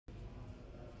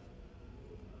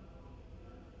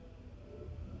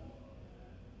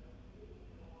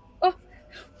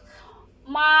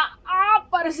Maaf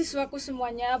para siswaku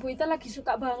semuanya, Bu Ita lagi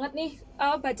suka banget nih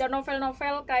baca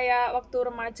novel-novel kayak waktu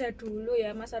remaja dulu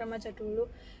ya, masa remaja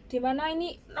dulu. Dimana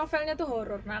ini novelnya tuh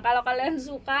horor. Nah kalau kalian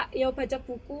suka ya baca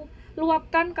buku,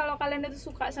 luapkan kalau kalian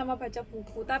itu suka sama baca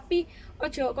buku. Tapi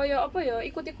ojo koyo apa ya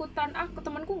ikut-ikutan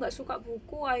temanku nggak suka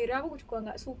buku, akhirnya aku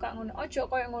juga nggak suka ngono. Ojo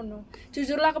koyo ngono.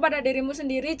 Jujurlah kepada dirimu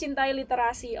sendiri, cintai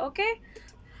literasi, oke?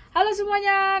 Halo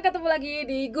semuanya, ketemu lagi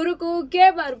di Guruku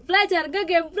Gamer, belajar ke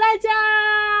game belajar.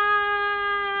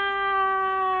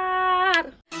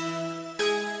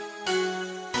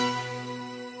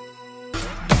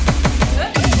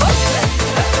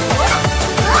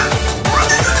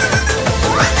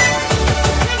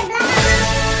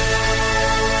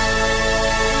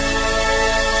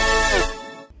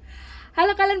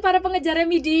 Halo kalian para pengejar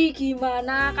remedi,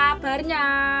 gimana kabarnya?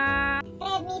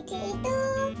 Remedi itu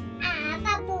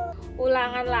apa, Bu?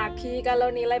 Ulangan lagi kalau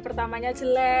nilai pertamanya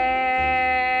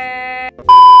jelek.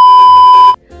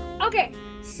 Oke,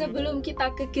 sebelum kita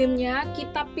ke gamenya,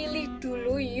 kita pilih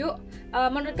dulu yuk.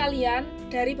 Menurut kalian,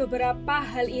 dari beberapa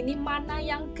hal ini mana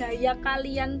yang gaya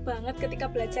kalian banget ketika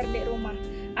belajar di rumah?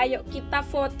 Ayo kita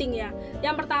voting ya.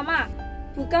 Yang pertama,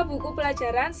 buka buku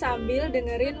pelajaran sambil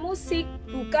dengerin musik.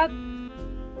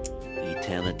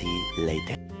 Eternity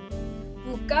later.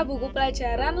 Buka buku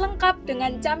pelajaran lengkap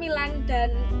dengan camilan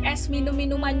dan es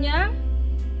minum-minumannya.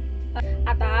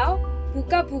 Atau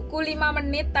buka buku 5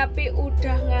 menit tapi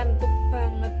udah ngantuk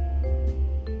banget.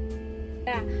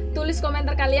 Nah, tulis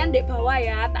komentar kalian di bawah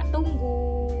ya, tak tunggu.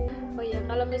 Oh ya,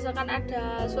 kalau misalkan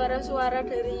ada suara-suara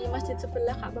dari masjid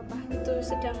sebelah gak apa-apa, itu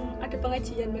sedang ada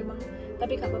pengajian memang.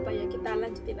 Tapi gak apa-apa ya, kita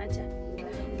lanjutin aja.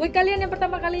 Buat kalian yang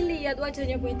pertama kali lihat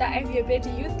wajahnya Bu Ita FYP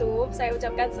di YouTube, saya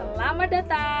ucapkan selamat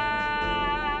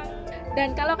datang.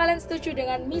 Dan kalau kalian setuju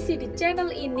dengan misi di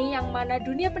channel ini, yang mana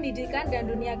dunia pendidikan dan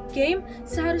dunia game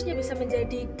seharusnya bisa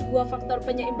menjadi dua faktor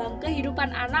penyeimbang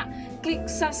kehidupan anak, klik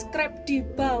subscribe di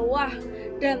bawah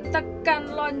dan tekan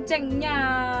loncengnya.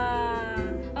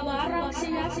 Warang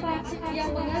siapa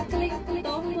yang mengklik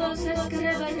tombol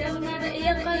subscribe dan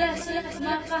yang kalah,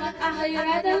 maka akhir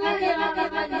adalah yang akan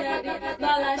menjadi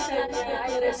balasannya.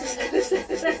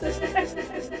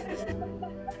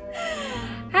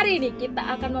 Hari ini kita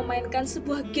akan memainkan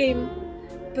sebuah game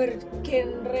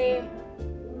bergenre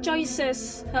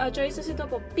choices. Choices itu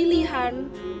apa? Pilihan.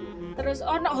 Terus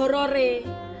ono horore,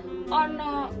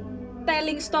 ono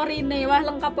telling story nih. Wah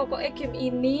lengkap pokoknya game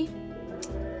ini.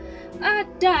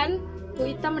 Dan Bu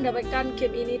Ita mendapatkan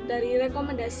game ini dari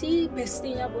rekomendasi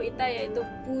bestinya Bu Ita, yaitu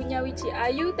punya Wiji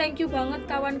Ayu. Thank you banget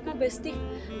kawanku besti,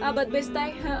 abad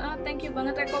bestai. Thank you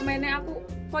banget rekomennya, aku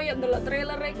koyo ndelok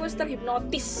trailer request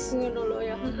terhipnotis ngono lho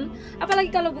ya. Apalagi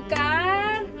kalau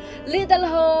bukan Little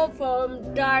Hope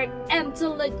from Dark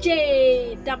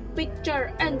Anthology, Dark Picture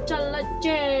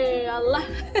Anthology. Allah.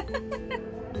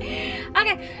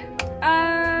 Oke.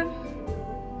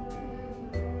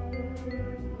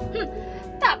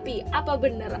 Tapi apa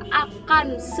benar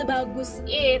akan sebagus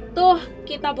itu?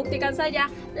 Kita buktikan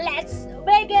saja. Let's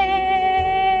begin.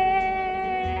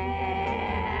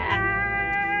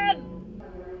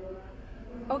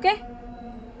 Oke.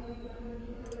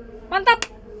 Mantap,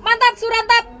 mantap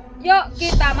surantap. Yuk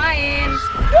kita main.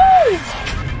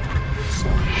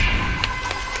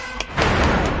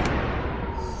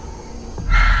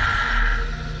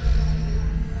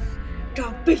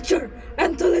 The Picture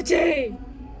Anthology.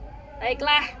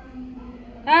 Baiklah,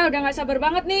 udah gak sabar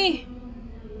banget nih,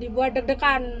 dibuat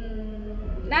deg-degan.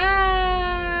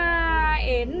 Nah,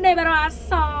 ini baru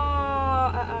masuk.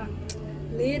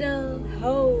 Little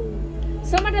Hope.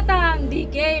 Selamat datang di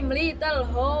game Little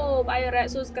Hope. Ayo rek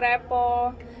subscribe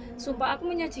po. Sumpah aku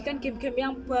menyajikan game-game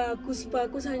yang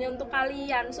bagus-bagus hanya untuk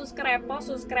kalian. Subscribe po.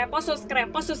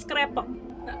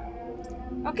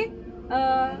 Oke,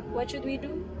 what should we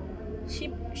do?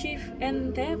 Shift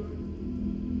and tab.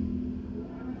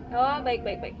 Oh, baik.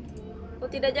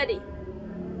 Oh, tidak jadi.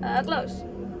 Close.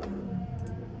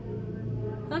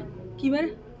 Hah? Gimana?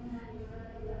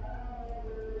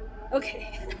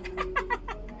 Oke.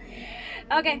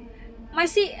 Oke.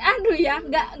 Masih, aduh ya,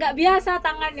 nggak biasa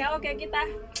tangannya. Oke,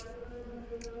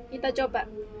 kita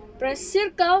coba. Press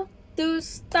circle to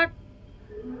start.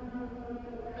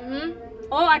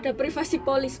 Oh, ada privasi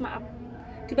police, maaf.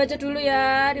 Dibaca dulu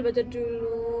ya,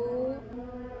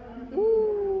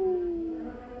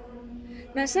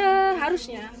 Nah,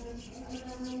 seharusnya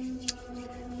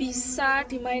bisa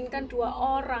dimainkan 2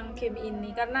 orang game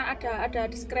ini karena ada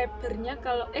describernya.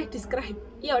 Kalau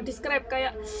describe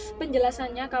kayak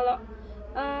penjelasannya kalau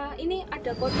ini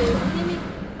ada kode ini.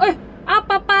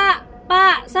 Apa Pak?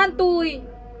 Santuy.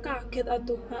 Kaget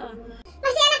atuh.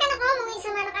 Masih anak-anak ngomongin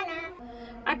sama anak-anak.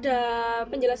 ada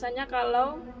penjelasannya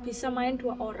kalau bisa main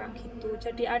 2 orang gitu.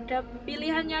 Jadi ada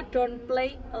pilihannya don't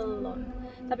play alone.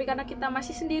 Tapi karena kita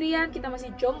masih sendirian, kita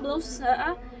masih jomblo,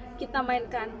 kita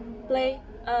mainkan play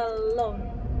alone.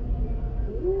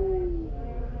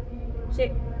 Sik.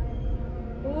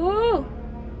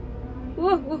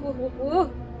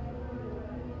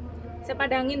 Saya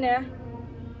padangin ya.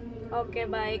 Oke,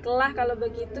 baiklah kalau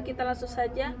begitu kita langsung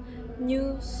saja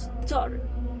new story.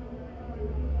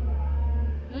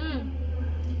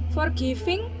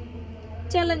 Forgiving,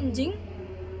 challenging,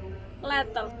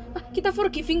 lethal. Kita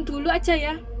forgiving dulu aja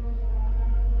ya.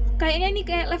 Kayaknya ini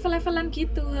kayak level-levelan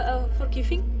gitu.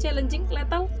 Forgiving, challenging,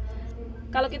 lethal.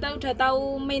 Kalau kita udah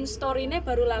tahu main story-nya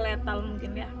barulah lethal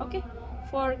mungkin ya. Oke.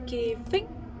 Forgiving,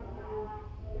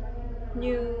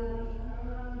 new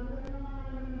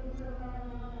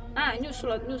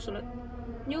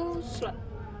slot.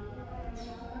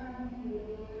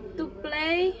 To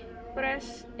play,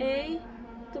 press A.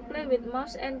 To play with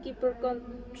mouse and keyboard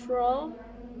control.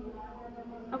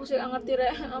 Aku sih gak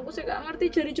ngerti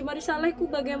jari jemari salehku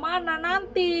bagaimana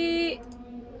nanti.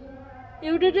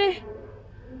 Ya udah deh.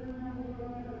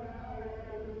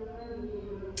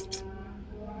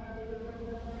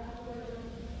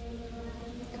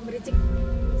 Kemericik.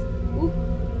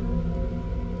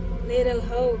 Little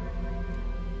hope.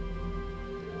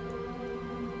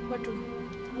 Waduh,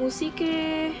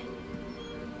 musiknya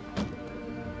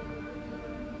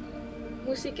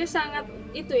sangat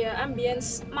itu ya,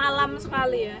 ambience malam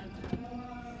sekali ya.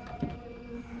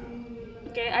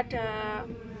 Oke, ada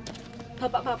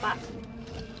bapak-bapak.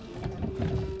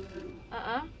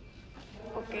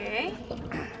 Oke.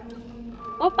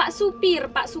 Oh, Pak Supir.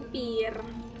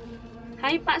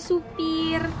 Hai Pak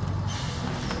Supir.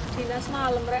 Dinas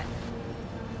malam, Rek.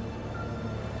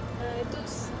 Nah, itu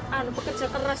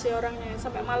pekerja keras ya orangnya,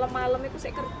 sampai malam-malam itu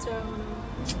saya kerja.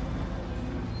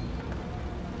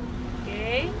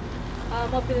 Oke.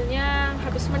 Mobilnya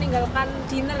habis meninggalkan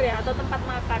dinner ya, atau tempat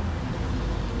makan.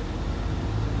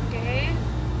 Oke.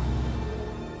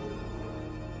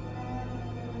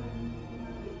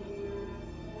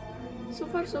 So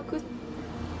far so good.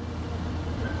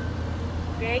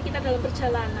 Oke, kita dalam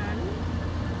perjalanan.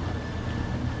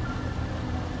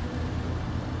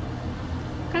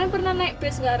 Kalian pernah naik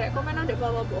bus nggak, Rek? Komen di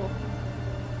bawah, Bo.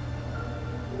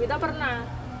 Kita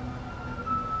pernah.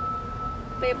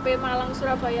 PP Malang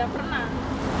Surabaya pernah.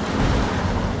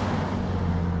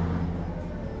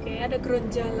 Oke, ada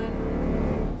ground jalan.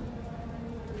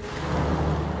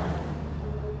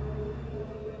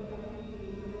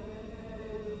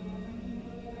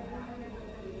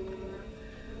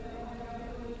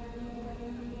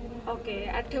 Oke,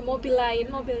 ada mobil lain,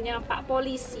 mobilnya Pak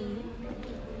Polisi.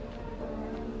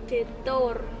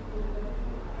 Detor.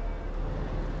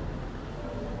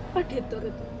 Apa detor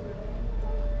itu?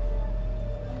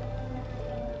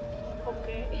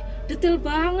 Oke, detail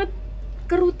banget.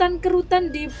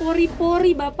 Kerutan-kerutan di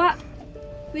pori-pori, Bapak.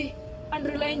 Wih,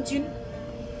 Unreal Engine.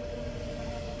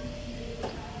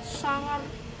 Sangat.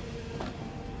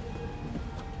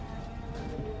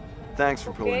 Thanks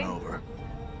for pulling over.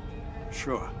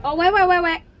 Sure. Oh,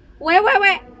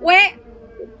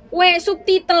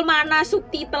 subtitle mana?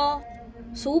 Subtitle.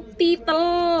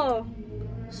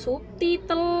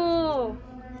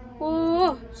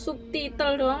 Oh,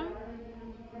 subtitle dong.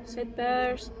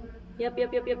 Setbars. Yap.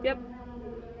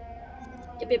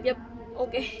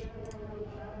 Oke.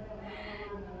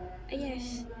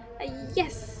 Yes.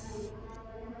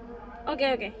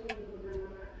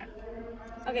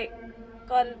 Oke.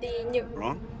 Continue.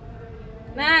 Wrong?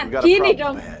 Nah, We got a gini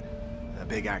problem dong. ahead. A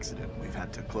big accident. We've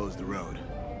had to close the road.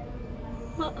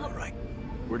 Maaf. Right.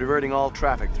 We're diverting all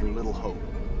traffic through Little Hope.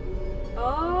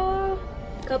 Oh,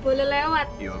 gak boleh lewat.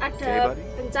 You okay, Ada buddy?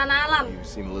 bencana alam. You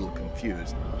seem a little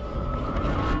confused.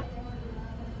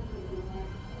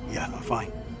 Yeah, I'm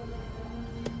fine.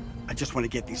 I just want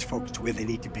to get these folks to where they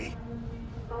need to be.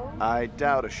 Oh, I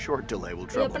doubt a short delay will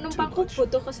ya trouble them too penumpangku much.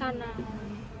 butuh ke sana.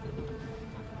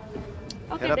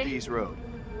 Oke Head up deh. East Road.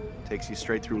 Takes you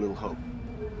straight through Little Hope.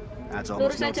 Adds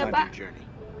Lurus almost no aja, time Pak. to your journey.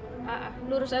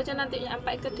 Lurus aja nanti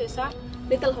sampai ke desa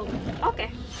Little Hope. Oke.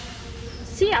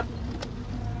 Siap.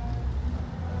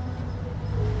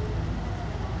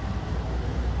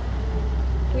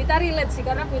 Buita relate sih,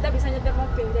 karena Buita bisa nyetir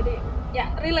mobil, jadi ya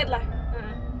relate lah.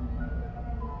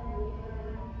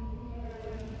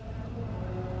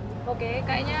 Oke,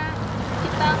 kayaknya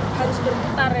kita harus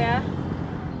berputar ya,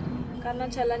 karena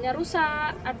jalannya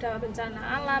rusak, ada bencana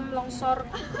alam, longsor.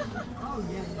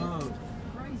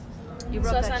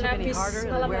 Suasana bis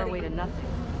malam hari.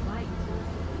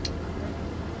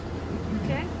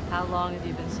 Okay. How long have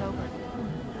you been sober?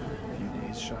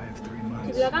 days shy of 3 Di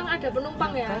months. belakang ada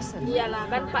penumpang ya? Iyalah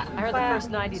kan Pak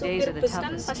supir bus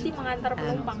kan pasti mengantar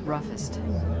penumpang. I know it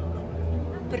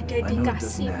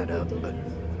Berdedikasi doesn't add up, begitu. but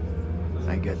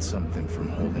I get something from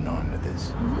holding on to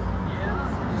this.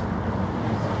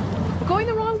 We're going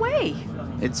the wrong way.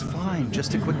 It's fine,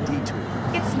 just a quick detour.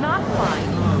 It's not fine.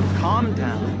 Calm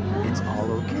down. It's all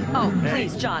okay. Oh,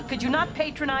 please, John, could you not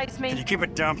patronize Can you me? keep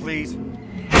it down, please?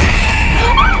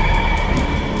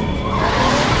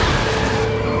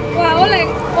 Wah,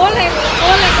 oleng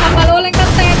kapal oleng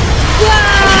ketek.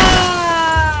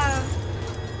 Wah.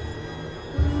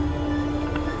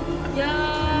 Ya.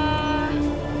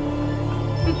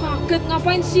 Ih, kaget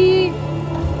ngapain sih?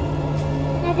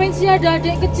 Ngapain sih ada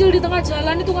adik kecil di tengah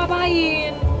jalan itu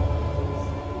ngapain?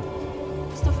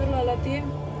 Astagfirullahaladzim.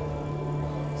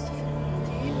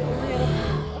 Astagfirullahaladzim. Ya Allah ya Rabb.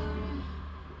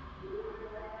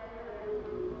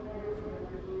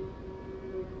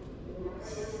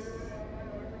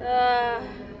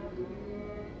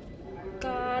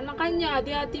 Makanya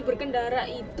hati-hati berkendara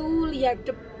itu lihat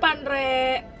depan,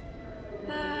 Rek.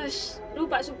 Lu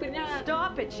Pak supirnya.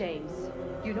 Stop it, James.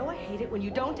 You know I hate it when you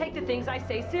don't take the things I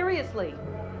say seriously.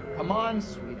 Come on,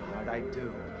 sweetheart, I do.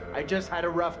 I just had a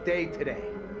rough day today.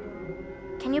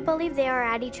 Can you believe they are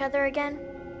at each other again?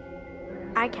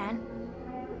 I can.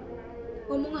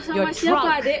 Ngomong sama You're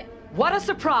siapa, drunk. Dek? What a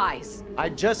surprise. I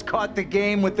just caught the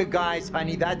game with the guys,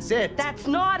 honey, that's it. That's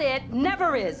not it.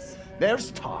 Never is.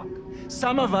 There's talk.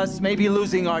 Some of us may be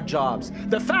losing our jobs. The You've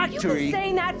been factory...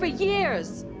 saying that for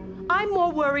years. I'm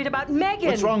more worried about Megan.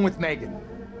 What's wrong with Megan?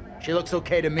 She looks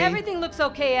okay to me. Everything looks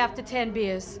okay after 10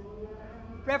 beers.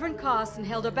 Reverend Carson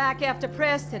held her back after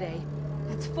prayers today.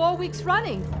 That's 4 weeks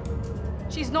running.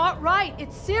 She's not right.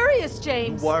 It's serious, You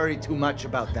James. worry too much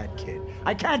about that kid.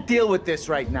 I can't deal with this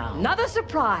right now. Another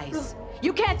surprise.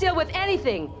 You can't deal with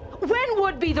anything. When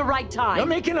would be the right time? You're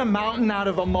making a mountain out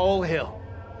of a molehill.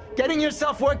 Getting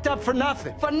yourself worked up for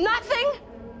nothing. For nothing?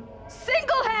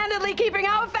 Single-handedly keeping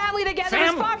our family together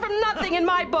is far from nothing in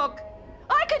my book.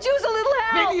 I could use a little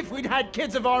help. Maybe if we'd had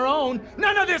kids of our own,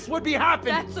 none of this would be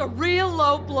happening. That's a real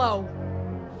low blow.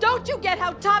 Don't you get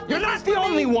how tough You're this not is the for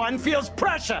only me? one feels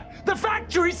pressure. The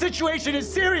factory situation is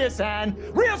serious, Anne.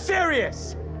 Real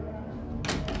serious.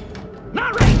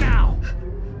 Not right now.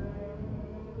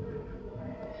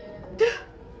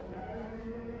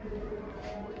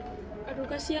 Aduh,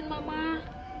 kasihan Mama.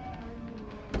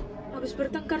 Habis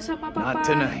bertengkar sama Papa. Not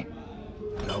tonight.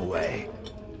 No way.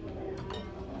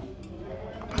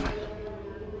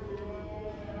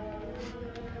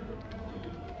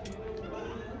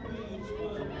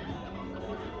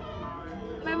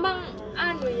 Memang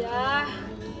anu ya,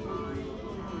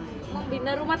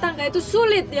 membina rumah tangga itu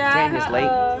sulit ya. Jane is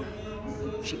late.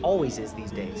 She always is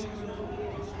these days.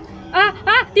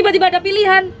 Tiba-tiba ada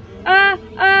pilihan.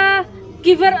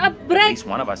 Give her a At break. least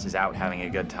one of us is out having a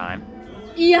good time.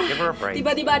 Iya. Give her a break.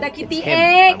 Tiba-tiba ada Kitty. It's him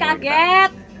I'm worried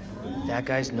Kaget. That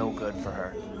guy's no good for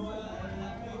her.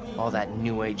 All that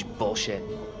new age bullshit.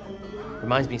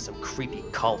 Reminds me of some creepy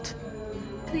cult.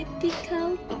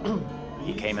 Critical.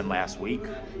 He came in last week.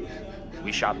 We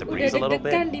shot the Udah breeze a little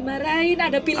deg-degan bit. dimarahin.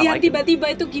 Ada pilihan like it.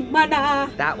 tiba-tiba itu gimana?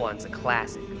 That one's a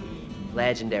classic.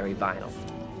 Legendary vinyl.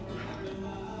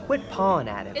 Quit pawing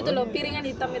at it. Itu will loh, you? piringan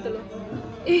hitam itu loh.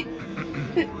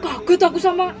 Kaget aku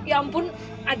sama, ya ampun,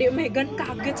 adik Megan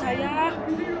kaget saya.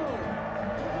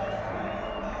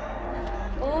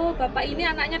 Oh, bapak ini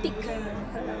anaknya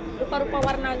 3. Rupa-rupa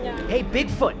warnanya. Hey,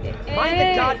 Bigfoot! Mind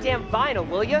the goddamn vinyl,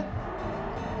 will you?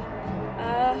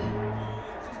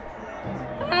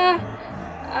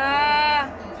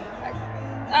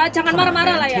 Jangan Come on,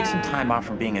 marah-marah man, lah ya. Take some time off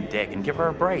from being a dick and give her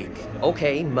a break.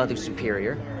 Okay, Mother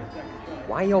Superior.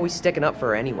 Why are you always sticking up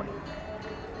for her anyway?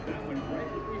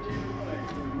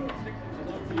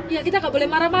 Ya kita nggak boleh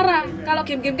marah-marah. Kalau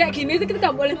game-game kayak gini itu kita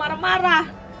nggak boleh marah-marah.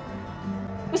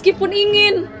 Meskipun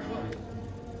ingin.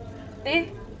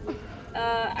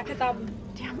 Ada tamu.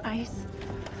 Damn ice.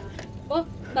 Oh,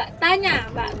 Mbak tanya.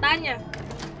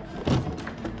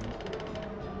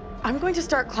 I'm going to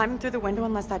start climbing through the window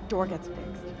unless that door gets fixed.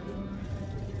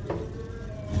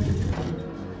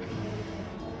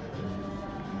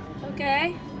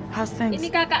 Oke. How's things? Ini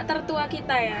kakak tertua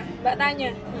kita ya, Mbak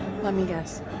tanya. Let me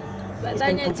guess. Mbak He's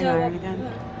been tanya pumping jawab. iron again?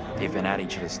 They've been at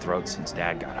each other's throats since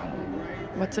Dad got home.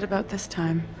 What's it about this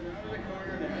time?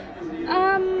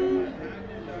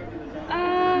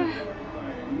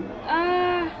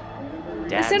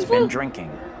 Dad's Sinful. been drinking.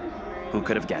 Who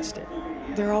could have guessed it?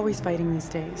 They're always fighting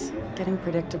these days. Getting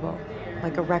predictable.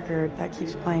 Like a record that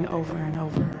keeps playing over and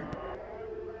over.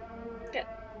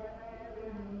 Kayak-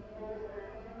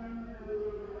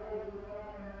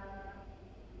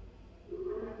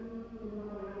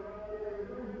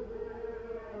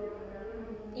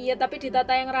 Iya, tapi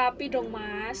ditata yang rapi dong,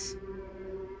 Mas.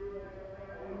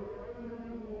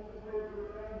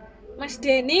 Mas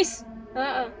Dennis.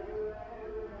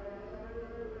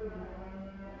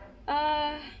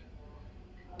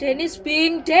 Dennis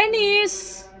being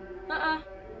Dennis.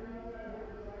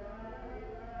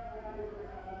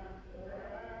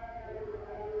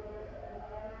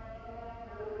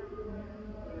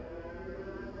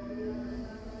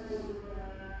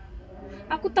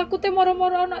 Aku takutnya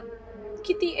moro-moro anak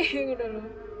Kitty gitu loh.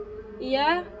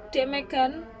 Iya, Dek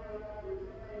Megan.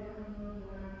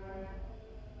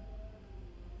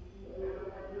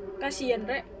 Kasian,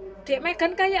 Rek. Dek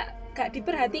Megan kayak gak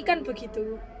diperhatikan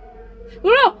begitu.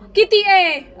 Loh, Kitty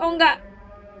oh enggak.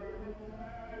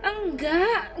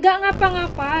 Enggak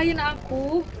ngapa-ngapain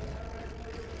aku.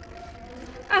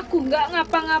 Aku enggak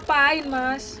ngapa-ngapain,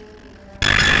 Mas.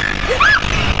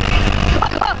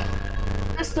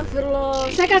 Astagfirullah,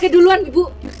 saya kaget duluan, Ibu.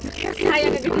 Saya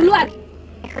kaget duluan.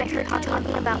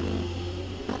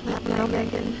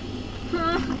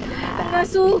 Nggak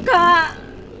suka.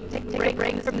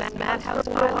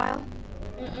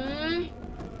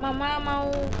 Mama mau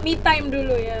me time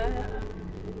dulu ya.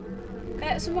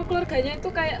 Kayak semua keluarganya itu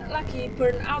kayak lagi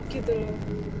burn out gitu loh.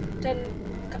 Dan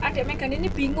adik Megan ini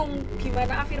bingung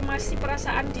gimana afirmasi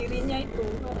perasaan dirinya itu.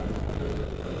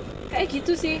 Kayak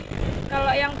gitu sih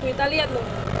kalau yang kita lihat loh.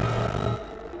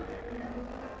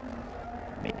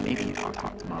 Maybe you should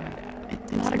talk to mom and dad.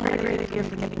 It's not a great idea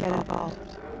for me to get involved.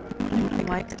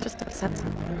 Like to just upset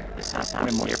someone. This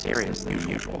sounded more serious than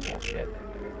the usual bullshit.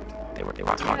 They were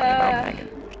talking about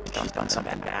Megan. She's done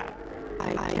something bad.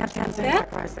 I can't say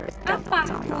surprise. There's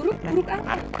definitely Buruk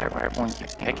apa? Whatever, everyone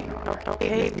keeps picking on her.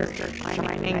 Okay, Mr.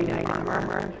 Shining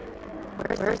Armor.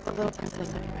 Where's the little princess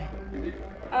anyway?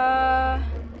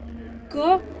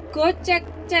 Go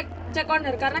check on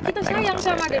her karena kita sayang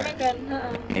sama adik Megan.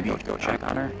 Maybe you go check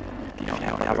on her. You don't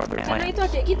have other Karena plans. itu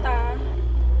adik kita.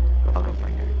 I'll go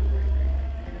find her.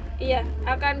 Iya,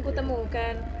 akan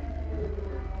kutemukan.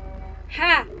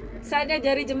 Ha, saatnya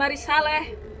jari jemari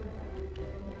Saleh.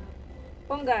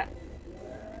 Oh enggak.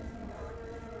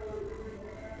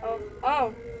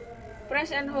 Oh.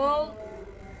 Press and hold.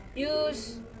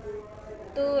 Use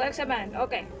to examine.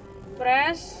 Oke.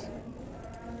 Press.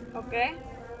 Oke.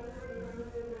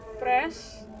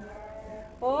 Press.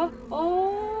 Oh,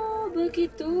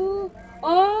 begitu.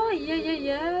 Oh,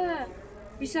 iya.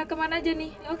 Bisa kemana aja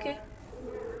nih? Oke.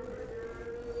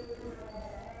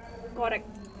 Korek.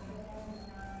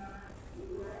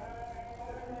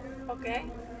 Oke.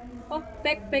 Oh,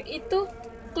 back itu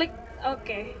klik.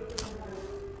 Oke.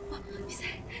 Oh, bisa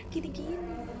gini-gini.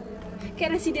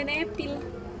 Kayak Resident Evil.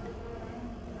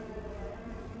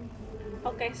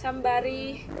 Oke,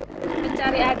 sembari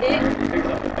mencari adik.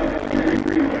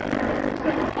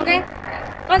 Oke.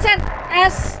 Konsen.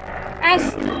 S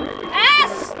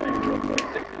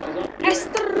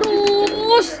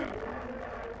terus.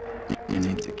 You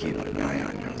need to keep an eye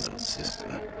on your little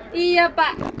sister. Iya,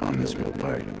 Pak. Mom is real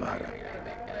worried about her.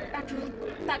 Aduh,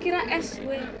 tak kira S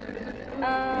gue.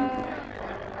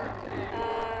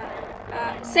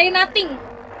 Say nothing.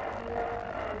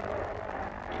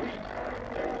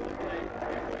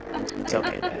 It's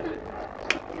okay, Dad.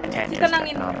 Tanya's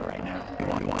Tenangin. checking on her right now.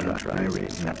 You want to try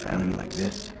raising a family like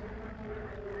this?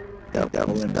 The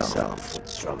devil himself would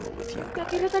struggle with you.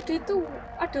 Tak kira tadi itu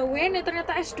ada Wene,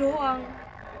 ternyata S doang.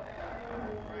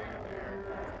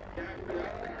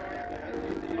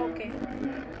 Oke.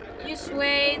 Use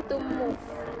way to move.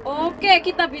 Oke,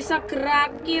 kita bisa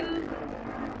gerakin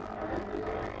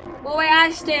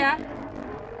WASD ya.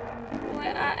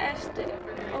 WASD.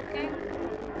 Oke.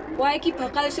 Wah, iki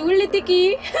bakal sulit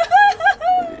iki.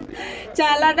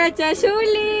 Jalan aja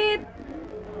sulit.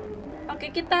 Oke,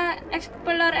 kita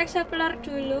explore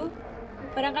dulu.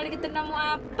 Barangkali kita nemu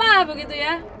apa begitu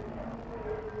ya.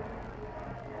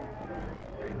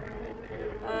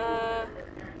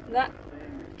 Enggak.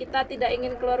 Kita tidak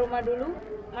ingin keluar rumah dulu.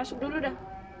 Masuk dulu dah.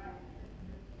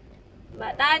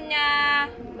 Mbak tanya,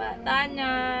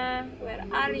 where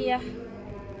are ya?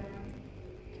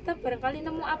 Kita barangkali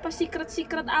nemu apa secret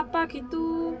apa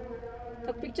gitu.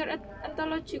 The picture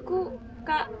anthology ku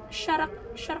kak syarak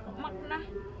makna.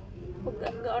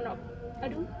 Gak ono.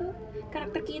 Aduh,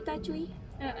 karakter kita cuy.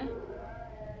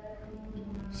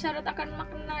 Syarat akan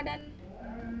makna dan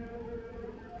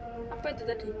apa itu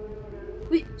tadi?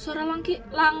 Wih, suara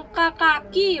langkah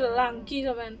kaki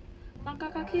sampean.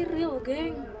 Langkah kaki real,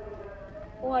 geng.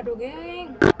 Waduh,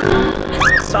 geng.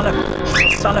 Salam.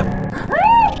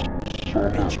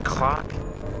 Bitch clock.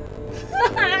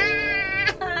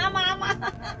 Mama.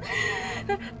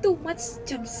 Too much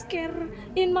jump scare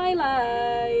in my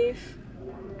life.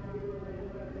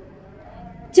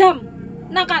 Jam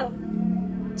nakal.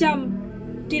 Jam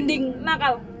dinding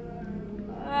nakal.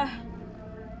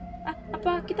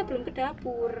 Apa kita belum ke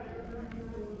dapur?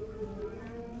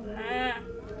 Nah.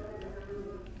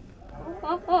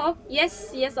 Oh,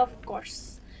 yes, of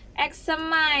course.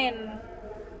 Examine.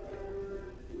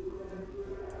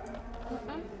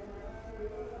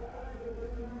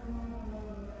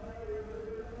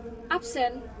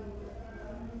 Absen.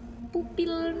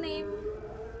 Pupil name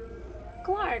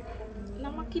Clark.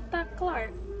 Nama kita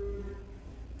Clark.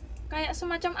 Kayak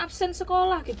semacam absen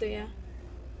sekolah gitu ya.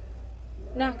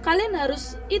 Nah, kalian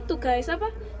harus itu guys,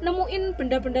 nemuin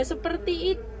benda-benda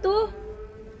seperti itu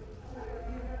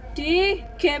di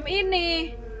game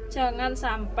ini. Jangan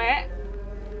sampai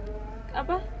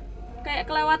kayak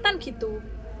kelewatan gitu.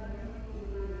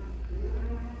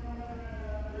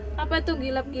 Apa itu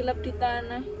gilap-gilap di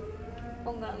tanah?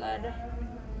 Oh enggak ada.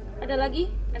 Ada lagi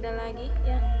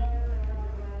yang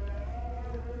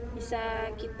bisa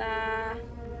kita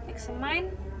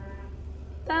examine.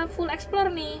 Kita full explore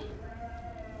nih.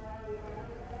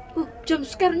 Jump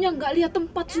scare-nya nggak lihat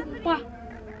tempat, sumpah.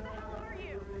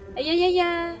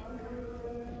 Ya.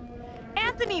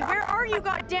 Anthony, where are you,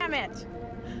 goddammit?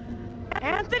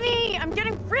 Anthony, I'm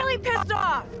getting really pissed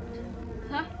off.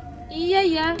 Hah? Iya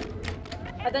ya.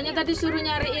 Katanya tadi suruh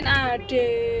nyariin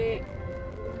adik.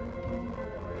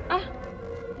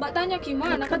 Mbak tanya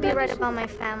gimana? Could be right about my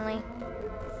family.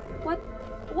 What?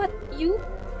 You?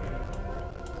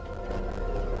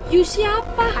 You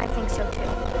siapa? I think so too.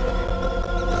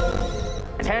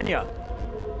 Tanya,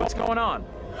 what's going on?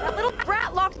 That little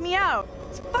brat locked me out.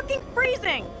 It's fucking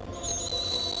freezing.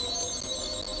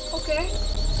 Okay.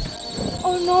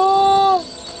 Oh no!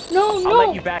 No! I'll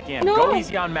let you back in. No. Go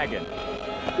easy on Megan.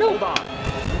 No. Hold on.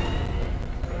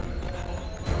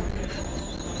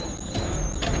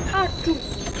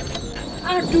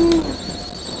 Aduh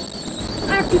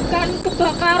kan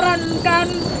kebakaran kan.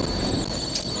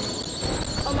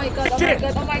 Oh my god.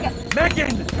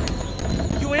 Megan!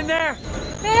 You in there?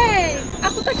 Hey,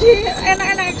 aku tadi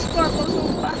enak-enak explore kok,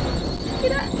 sumpah.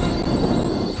 Tidak.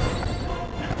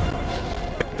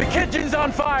 The kitchen's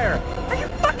on fire! Are you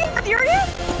fucking serious?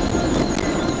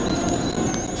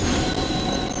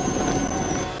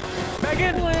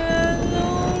 Megan! Well,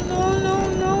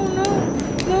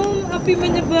 no, api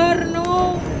menyebar,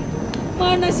 no.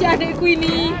 Mana si adekku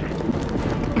ini?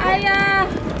 Ayah.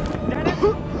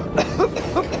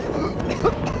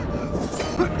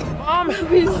 Mom!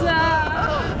 Bisa.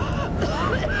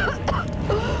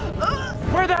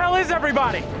 Where the hell is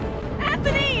everybody?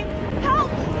 Anthony, help!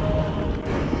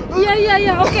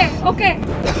 Iya, oke.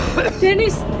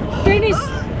 Dennis.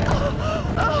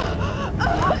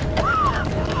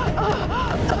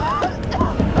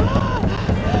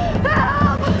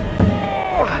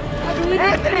 Aduh,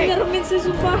 ini ngeremin sih,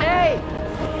 sumpah. Hey!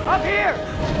 Up here!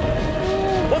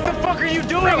 What the fuck are you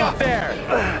doing up there?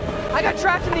 I got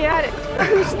trapped in the attic.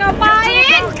 Terus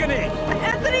ngapain?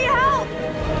 Anthony, help!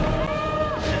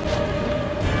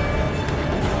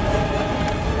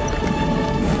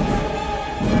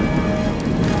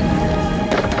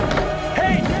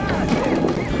 Hey, Dad!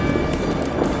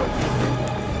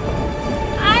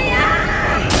 Ayah!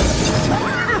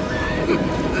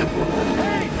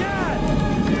 Hey, Dad!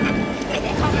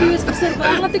 Api wis besar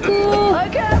banget iku. I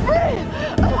can't breathe!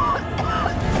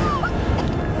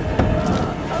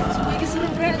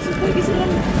 Lagi serem.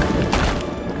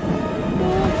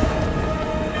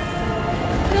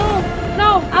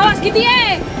 No, awas gitu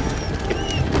ya.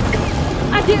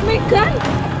 Adik Megan.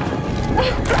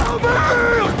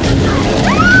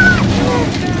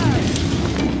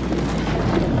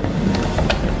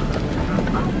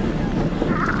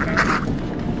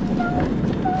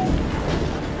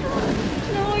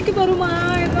 No, ini baru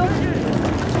main loh.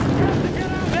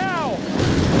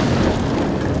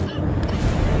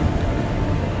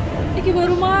 Iki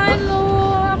baru main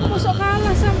loh, aku masuk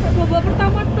kalah sampai babak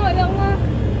pertama doh, ya Allah.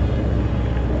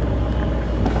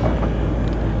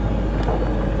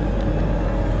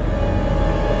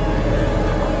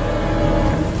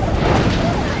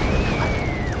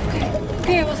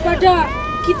 Oke, waspada.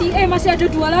 KTA masih ada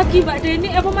 2 lagi, Mbak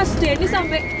Denny, Mas Denny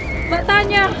sampai Mbak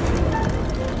Tanya.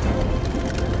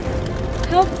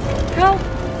 Help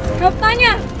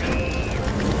Tanya.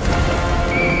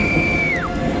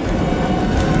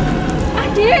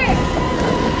 Adik!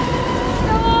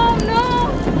 No!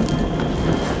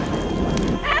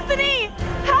 Anthony!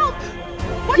 Help!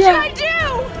 What should I do?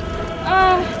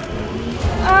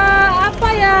 Apa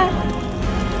ya?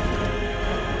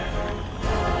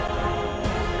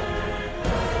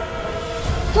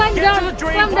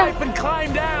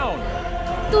 Climb down.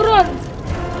 Turun.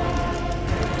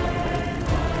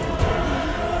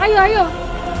 Ayo, ayo.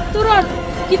 Turun.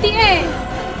 GTA.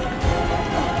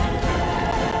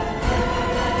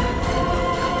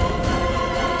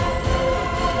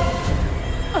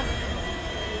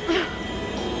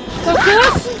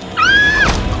 Bagus.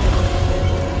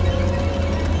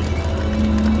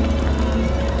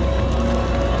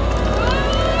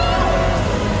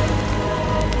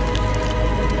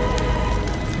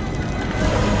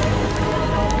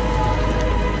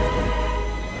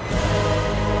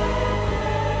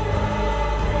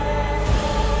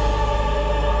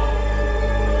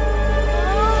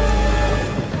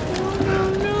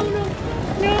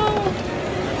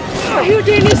 Ayo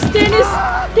Dennis.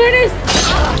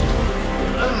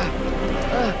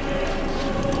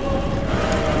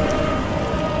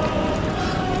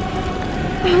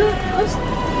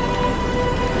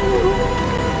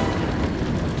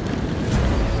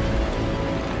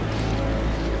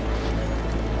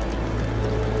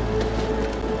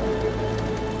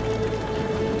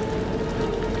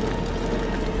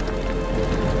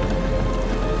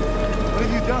 What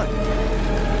have you done?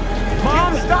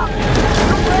 Mom, stop!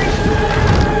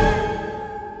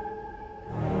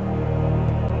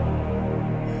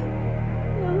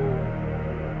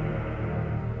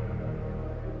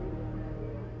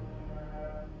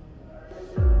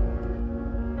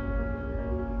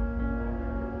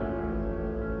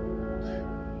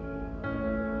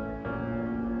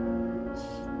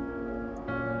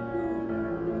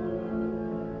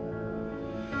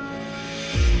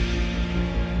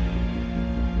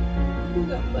 Aku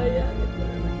gak bayangin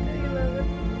banget kehilangan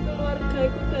keluarga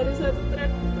aku dari satu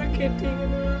tragedi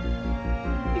gitu.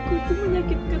 Itu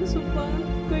menyakitkan sumpah.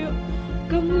 Kayak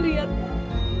kamu lihat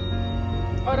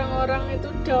orang-orang itu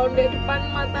down di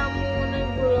depan matamu nih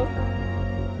loh.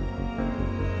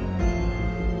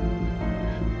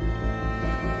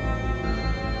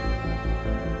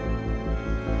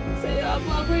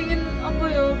 Aku ingin apa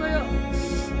ya, kayak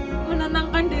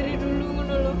menenangkan diri dulu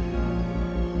ngono loh.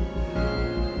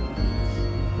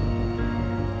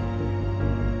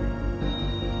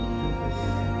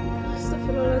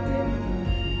 Astagfirullahaladzim.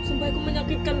 Sumpah aku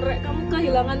menyakitkan, Rek. Kamu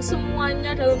kehilangan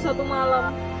semuanya dalam satu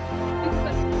malam. Itu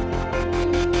kan.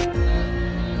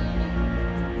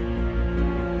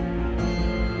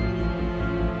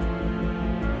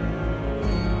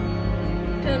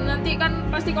 Dan nanti kan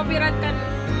pasti copyright kan,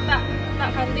 tak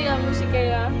ganti ya musiknya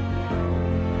ya.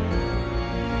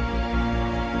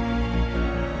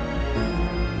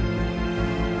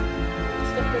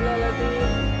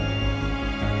 Astagfirullahaladzim.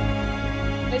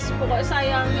 Pokoknya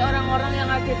sayangi orang-orang yang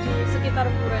ada di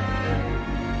sekitarmu, Rek.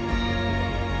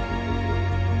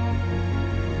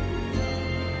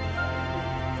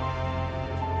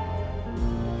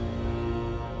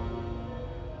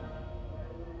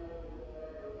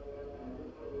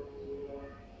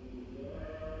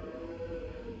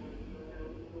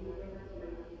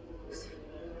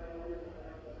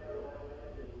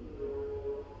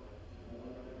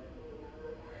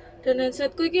 Dan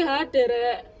headsetku iki hadir,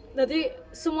 Rek. Jadi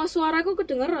semua suaraku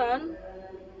kedengeran.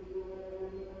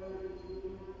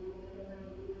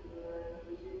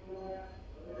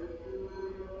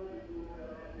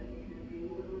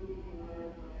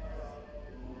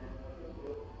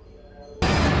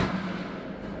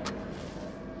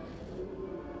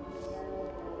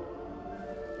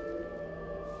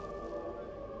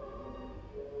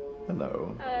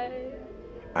 Hello. Hi.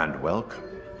 And welcome.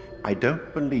 I don't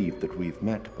believe that we've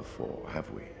met before, have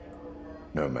we?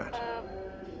 No matter.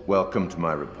 Welcome to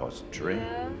my repository.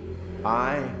 Yeah.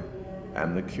 I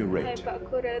am the curator,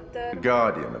 the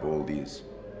guardian of all these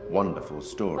wonderful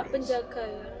stories. Penjaga,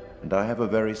 ya. And I have a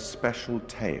very special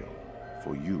tale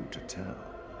for you to tell.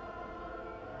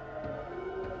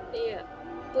 Iya,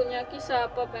 punya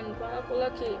kisah apa, Pak? Aku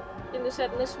lagi in the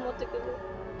sadness mode gitu.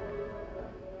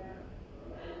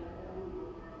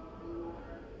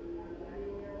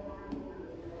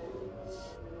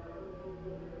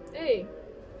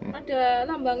 Ada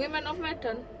lambangnya Man of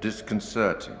Medan.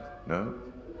 Disconcerting, no?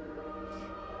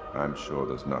 I'm sure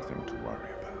there's nothing to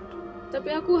worry about. Tapi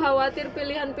aku khawatir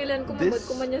pilihan-pilihanku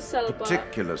membuatku menyesal, Pak. This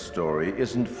particular story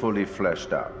isn't fully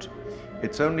fleshed out.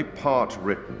 It's only part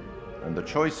written, and the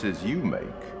choices you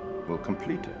make will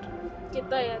complete it.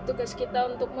 Tugas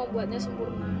kita untuk membuatnya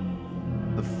sempurna.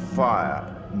 The fire.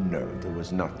 No, there was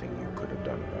nothing you could have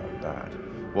done about that.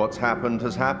 What's happened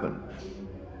has happened.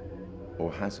 Or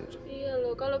has it? Iya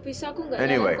loh, kalau bisa aku nggak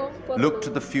Anyway, nyalain kompor look loh. to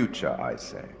the future, I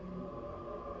say.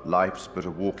 Life's but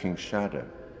a walking shadow,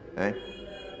 eh?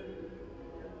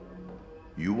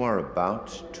 You are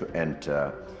about to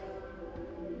enter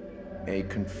a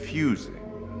confusing,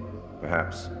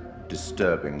 perhaps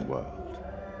disturbing world.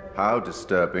 How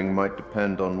disturbing might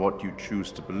depend on what you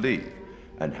choose to believe,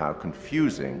 and how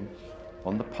confusing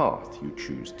on the path you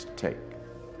choose to take.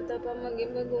 Betapa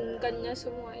membingungkannya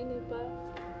semua ini, Pak.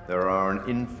 There are an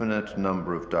infinite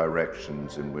number of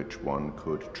directions in which one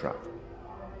could travel.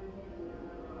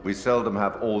 We seldom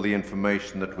have all the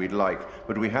information that we'd like,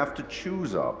 but we have to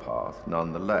choose our path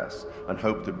nonetheless, and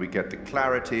hope that we get the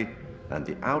clarity and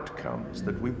the outcomes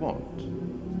that we want.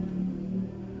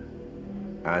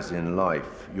 As in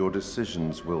life, your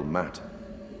decisions will matter.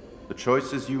 The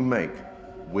choices you make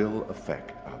will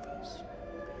affect others.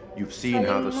 You've seen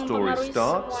how the story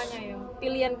starts.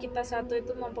 Pilihan kita satu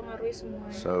itu mempengaruhi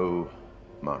semuanya. So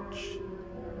much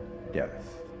death.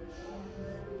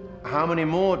 How many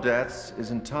more deaths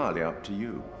is entirely up to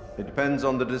you. It depends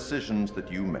on the decisions that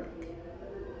you make.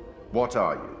 What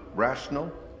are you?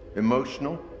 Rational?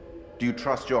 Emotional? Do you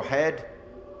trust your head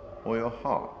or your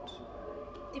heart?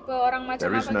 Tipe orang macam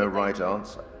there is apa no kita right ini?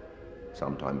 answer.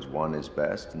 Sometimes one is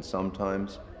best and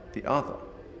sometimes the other.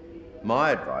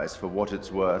 My advice, for what it's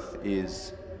worth,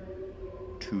 is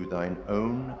to thine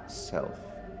own self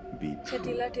be true.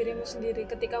 Jadilah dirimu sendiri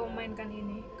ketika memainkan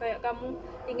ini. Kayak kamu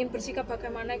ingin bersikap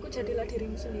bagaimana, itu jadilah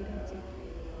dirimu sendiri.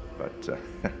 But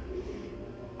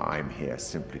I'm here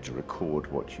simply to record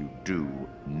what you do,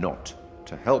 not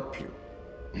to help you.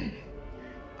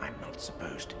 I'm not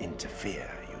supposed to interfere,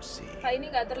 you see. Pak ini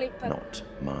nggak terlibat. Not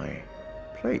my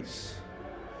place,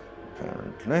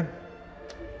 apparently.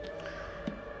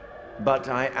 But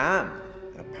I am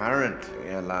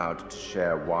apparently allowed to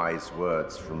share wise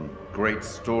words from great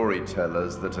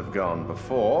storytellers that have gone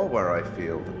before, where I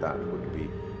feel that that would be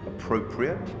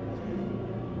appropriate.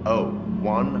 Oh,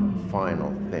 one final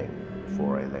thing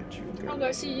before I let you go.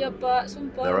 Enggak siap, Pak,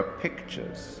 sumpah. There are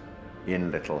pictures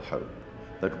in Little Hope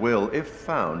that will, if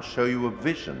found, show you a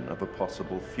vision of a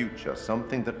possible future,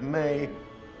 something that may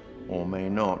or may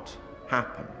not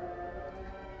happen.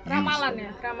 Ramalan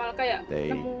ya, ramal kayak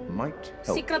nemu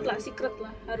secret lah,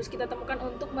 harus kita temukan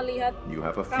untuk melihat You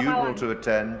have a funeral to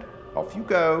attend. Off you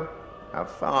go.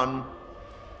 Have fun.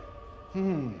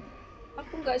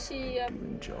 Aku nggak siap.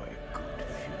 Enjoy a good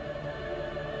funeral.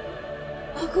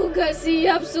 Aku nggak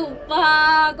siap,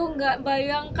 sumpah. Aku nggak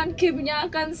bayangkan gamenya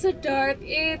akan sedark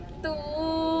itu.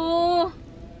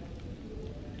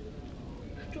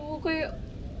 Aduh, kayak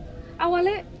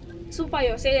awalnya, sumpah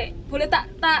yo, saya boleh tak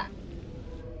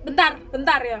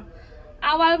bentar ya.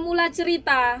 Awal mula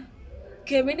cerita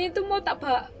game ini tuh mau tak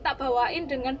bawain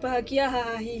dengan bahagia,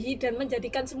 hahihi, dan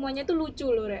menjadikan semuanya itu lucu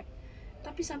loh, Rek.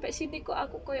 Tapi sampai sini kok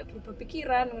aku kayak berubah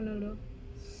pikiran ngono loh.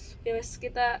 Ya wes,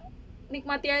 kita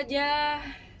nikmati aja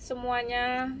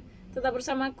semuanya. Tetap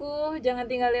bersamaku, jangan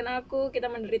tinggalin aku, kita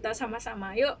menderita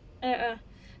sama-sama. Yuk,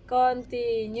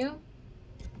 continue.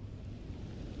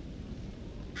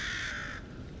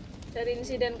 Dari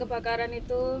insiden kebakaran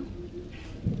itu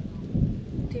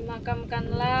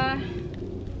dimakamkanlah.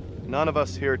 None of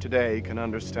us here today can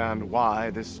understand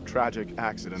why this tragic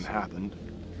accident happened.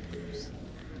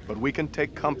 But we can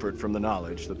take comfort from the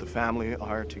knowledge that the family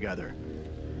are together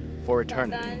for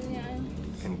eternity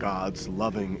in God's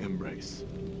loving embrace.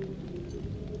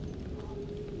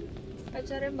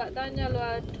 Pacarnya Mbak Tanya lo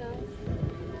ada.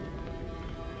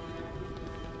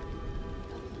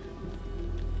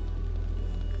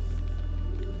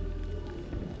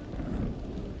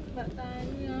 Mbak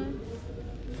Tanya.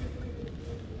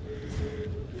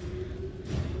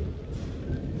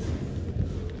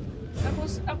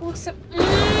 Aku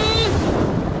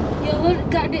ya Allah,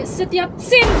 gak deh, setiap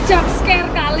scene jump scare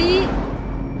kali.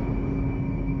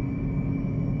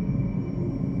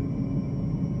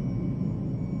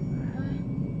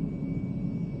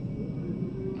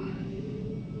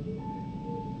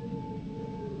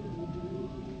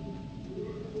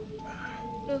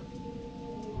 Loh,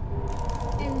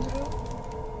 Andrew,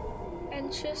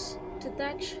 anxious,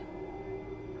 detached.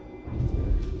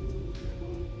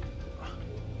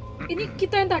 Ini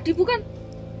kita yang tadi bukan?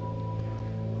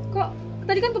 Kok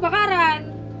tadi kan kebakaran?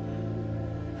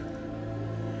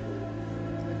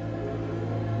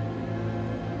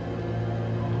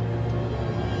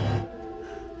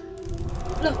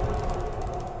 Loh,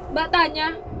 Mbak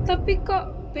Tanya, tapi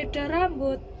kok beda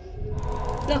rambut?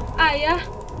 Loh, ayah,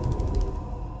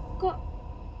 kok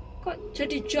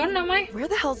jadi John namanya? Where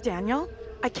the hell's Daniel?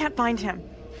 I can't find him.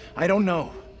 I don't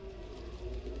know.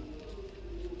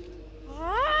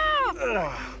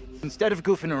 Instead of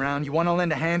goofing around, you want to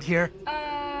lend a hand here?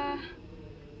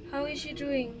 How is she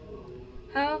doing?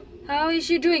 How is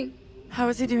she doing?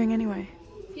 How is he doing anyway?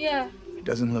 Yeah. It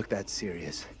doesn't look that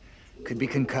serious. Could be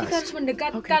concussed. Kita harus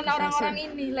mendekatkan orang-orang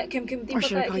ini, like game-game tipe Or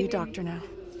should I kayak call you gini. doctor now?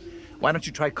 Why don't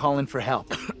you try calling for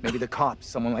help? Maybe the cops,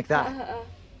 someone like that.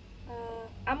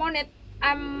 I'm on it.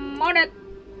 I'm on it.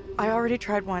 I already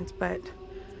tried once, but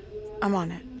I'm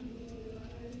on it.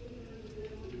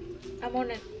 I'm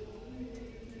on it.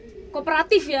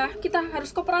 Kooperatif ya, kita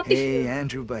harus kooperatif. Hey,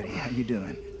 Andrew, buddy, how you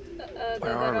doing?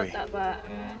 Where are we?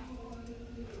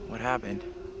 What happened?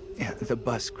 Yeah, the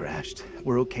bus crashed.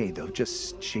 We're okay though,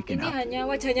 just shaken Ini up. hanya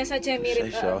wajahnya saja yang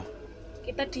mirip. Say so.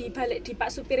 Kita dibalik di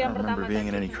Pak Supir I yang don't pertama remember being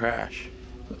in tadi. any crash.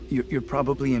 You're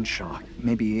probably in shock.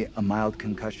 Maybe a mild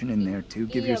concussion in there too.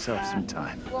 Give Iya, yourself Pak. some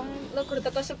time. Wong lo kudu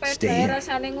teko sepeda Stay here.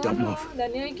 rasane Don't ngono, move.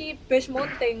 dan iki base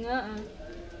mounting, heeh.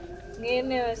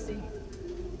 Ngene pasti.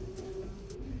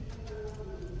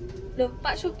 Loh,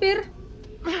 Pak Supir.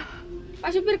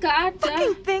 Pak Supir gak ada.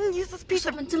 Fucking thing, useless piece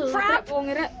of crap.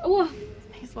 Wah.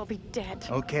 May as well be dead.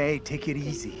 Okay, take it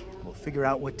easy. We'll figure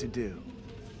out what to do.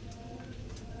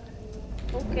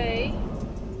 Oke.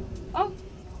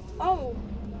 Oh,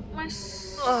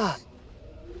 Mas.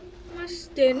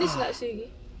 Mas Dennis nggak sih ini?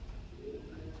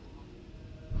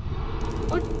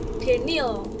 Oh,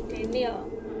 Daniel.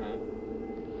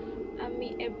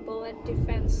 Amiable and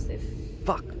defensive.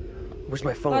 Fuck. Where's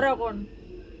my phone? Parakon.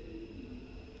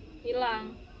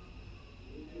 Hilang.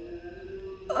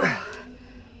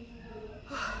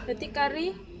 Berarti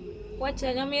Kari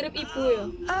wajahnya mirip ibu ya.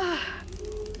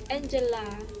 Angela.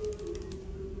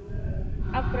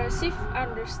 Abrasive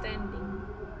understanding.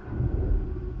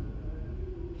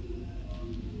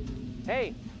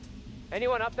 Hey,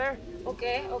 anyone up there?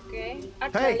 Oke.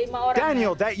 Ada Hey, 5 orang.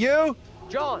 Daniel, that you?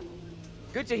 John,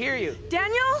 good to hear you.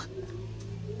 Daniel?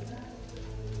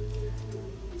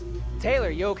 Taylor,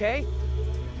 you okay?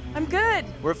 I'm good.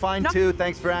 We're fine too,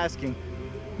 thanks for asking.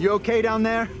 You okay down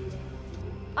there?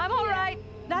 I'm all right.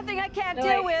 Nothing I can't Oke,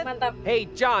 deal with. mantap. Hey,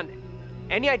 John,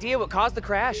 any idea what caused the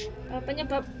crash?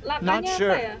 Penyebab Not lakanya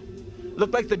sure. apa ya?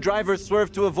 Looked like the driver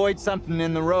swerved to avoid something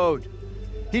in the road.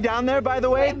 He down there, by the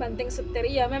way? Banting setir.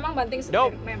 Iya, memang banting setir.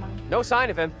 Nope. Memang. No sign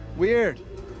of him. Weird.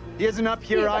 He isn't up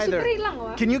here Iya, Pak either. Supir hilang,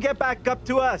 wah. Can you get back up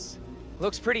to us?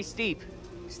 Looks pretty steep.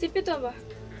 Steve itu apa?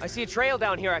 I see a trail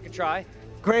down here I could try.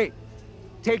 Great.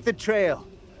 Take the trail.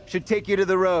 Should take you to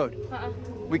the road.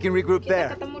 We can regroup Kita there.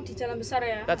 ketemu di jalan besar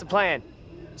ya. That's a plan.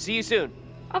 See you soon.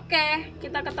 Oke,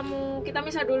 kita ketemu. Kita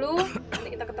misah dulu.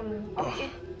 Nanti kita ketemu. Oke.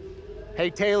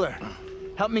 Hey, Taylor.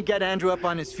 Help me get Andrew up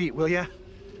on his feet, will ya?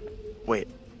 Wait,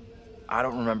 I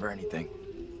don't remember anything.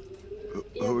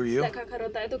 Who are you? Kakak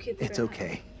Rota itu gitu. It's ya.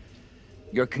 okay.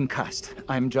 You're concussed.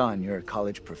 I'm John. You're a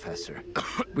college professor.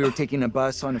 We were taking a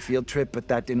bus on a field trip, but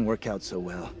that didn't work out so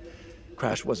well.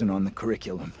 Crash wasn't on the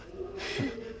curriculum.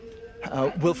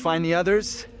 We'll find the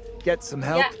others, get some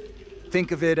help. Yeah.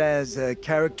 Think of it as a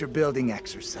character-building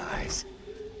exercise.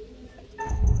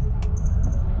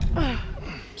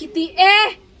 Kitty,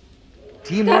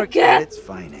 Teamwork Kaget. at its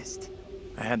finest.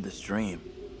 I had this dream.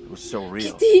 It was so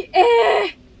real. Kitty,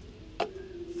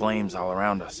 Flames all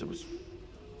around us. It was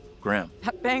grim.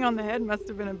 That bang on the head must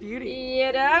have been a beauty.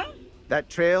 Iya dong. That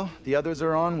trail the others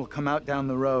are on will come out down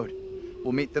the road.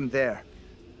 We'll meet them there.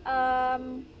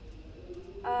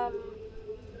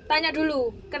 Tanya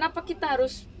dulu, kenapa kita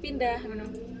harus pindah?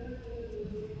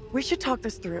 We should talk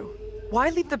this through.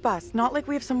 Why leave the bus? Not like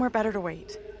we have somewhere better to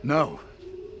wait. No.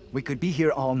 We could be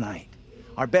here all night.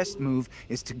 Our best move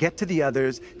is to get to the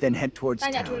others, then head towards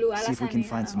Tanya town. dulu See if we can alasannya.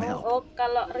 find some help. Oh,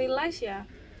 kalau realize ya,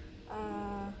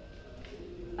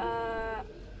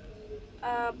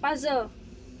 puzzle.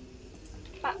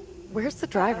 Pak. Where's the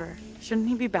driver? Shouldn't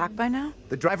he be back by now?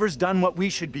 The driver's done what we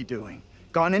should be doing.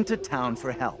 Gone into town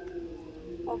for help.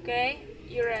 Okay,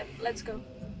 you're right. Let's go.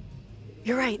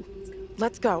 You're right.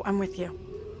 Let's go. I'm with you.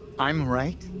 I'm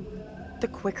right. The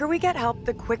quicker we get help,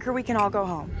 the quicker we can all go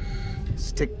home.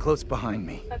 Stick close behind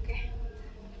me. Okay.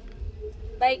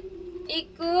 Baik,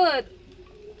 ikut.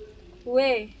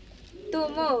 Way to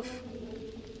move.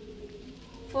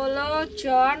 Follow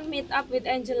John, meet up with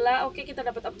Angela. Oke, kita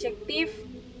dapat objektif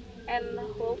and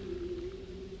hope.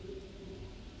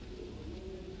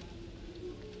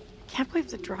 Can't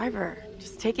believe the driver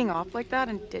just taking off like that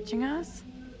and ditching us.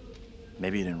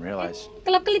 Maybe you didn't realize.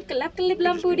 Kelap-kelip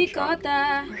lampu di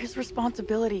kota. We're his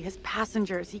responsibility, his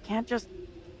passengers. He can't just...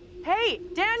 Hey,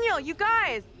 Daniel, you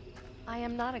guys! I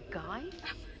am not a guy?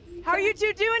 How are you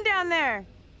two doing down there?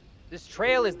 This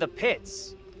trail is the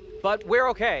pits, but we're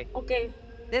okay. Okay.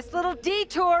 This little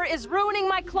detour is ruining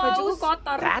my Bajuku clothes.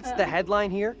 kotor. That's the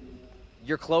headline here?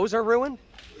 Your clothes are ruined?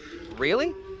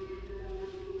 Really?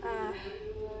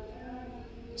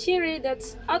 Cheery,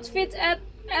 that's outfits at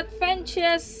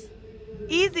adventures.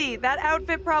 Easy. That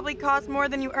outfit probably cost more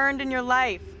than you earned in your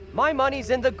life. My money's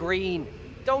in the green.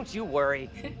 Don't you worry.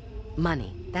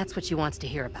 Money. That's what she wants to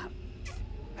hear about.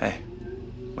 Hey,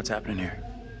 what's happening here?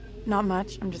 Not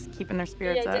much. I'm just keeping their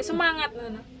spirits Iya, up. semangat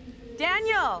Nana.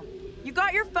 Daniel, you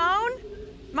got your phone?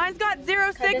 Mine's got zero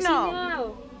Gak ada signal. sinyal.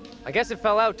 I guess it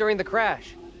fell out during the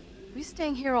crash. We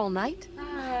staying here all night?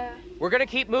 Ah, We're gonna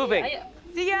keep moving. ayo,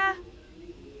 See ya.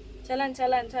 jalan.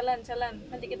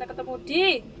 Nanti kita ketemu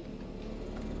di.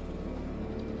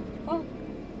 Oh,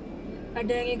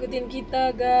 ada yang ngikutin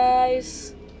kita,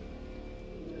 guys.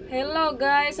 Hello,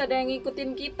 guys. Ada yang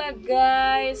ngikutin kita,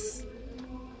 guys.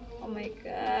 Oh my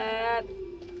god.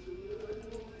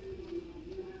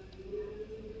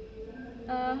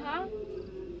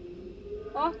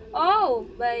 Oh,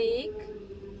 baik.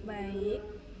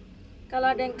 Kalau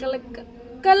ada yang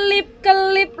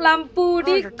kelip lampu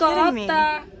di you're kidding me.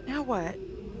 kota. Now what?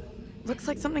 Looks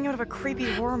like something out of a creepy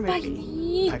horror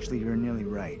movie. Actually, you're nearly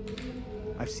right.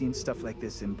 I've seen stuff like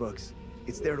this in books.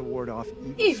 It's there to ward off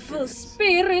Evil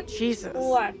spirit. Jesus.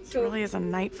 Waduh. This really is a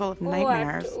night full of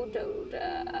nightmares. Waduh,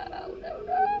 udah.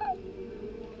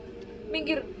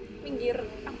 Minggir.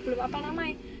 Aku belum apa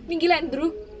namanya. Minggir,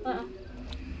 Andrew.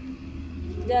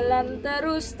 Jalan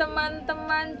terus,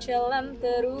 teman-teman, jalan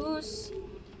terus.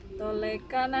 Toleh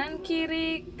kanan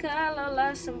kiri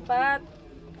kalaulah sempat.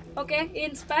 Oke,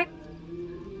 inspect.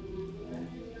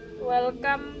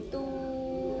 Welcome to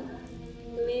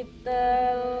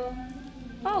Little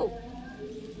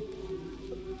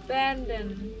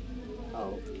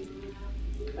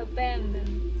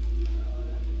Abandoned.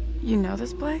 You know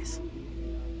this place?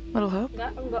 Little Hope?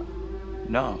 Enggak.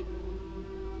 No.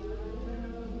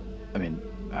 I mean,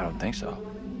 I don't think so.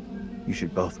 You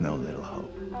should both know Little Hope.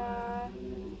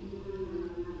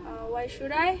 Why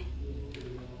should I?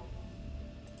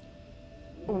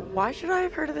 Why should I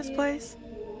have heard of this place?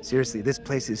 Seriously, this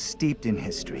place is steeped in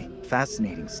history.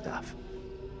 Fascinating stuff.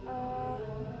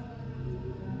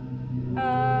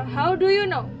 How do you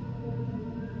know?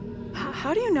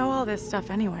 How do you know all this stuff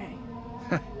anyway?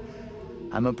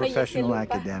 I'm a professional lupa.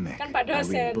 academic. Kan Pak I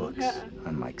dosen. read books,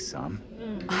 unlike some.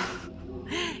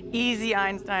 Easy,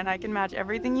 Einstein. I can match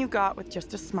everything you got with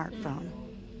just a smartphone.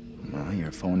 Well,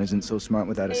 your phone isn't so smart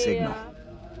without a signal.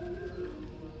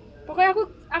 Pokoknya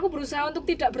aku berusaha untuk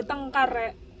tidak bertengkar,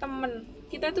 ya, temen.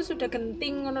 Kita itu sudah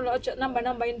genting ngono lho, ojo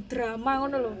nambah-nambahin drama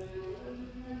ngono lho.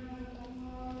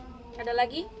 Ada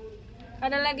lagi?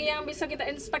 Ada lagi yang bisa kita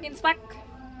inspect?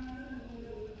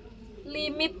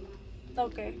 Limit.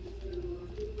 Oke.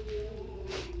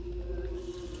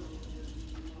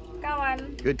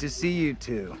 Kawan. Good to see you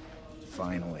two.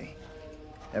 Finally.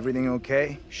 Everything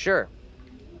okay? Sure.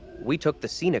 We took the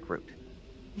scenic route.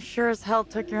 You sure as hell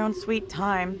took your own sweet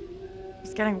time. I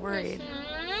was getting worried.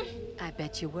 I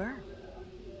bet you were.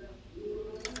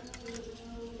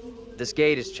 This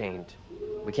gate is chained.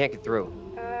 We can't get through.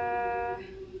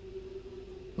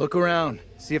 Look around.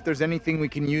 See if there's anything we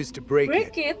can use to break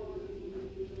it.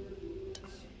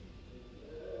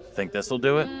 Think this'll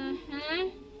do it?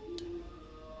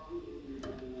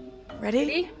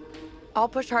 Ready? I'll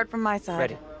push hard from my side.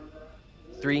 Ready.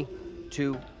 3,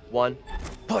 2, 1.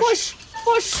 Push!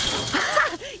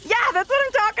 Yeah, that's what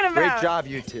I'm talking about! Great job,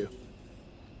 you two.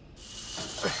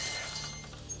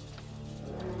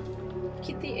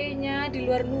 Kitty A-nya di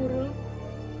luar Nurul.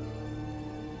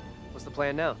 What's the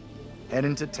plan now? Head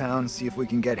into town, see if we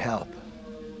can get help.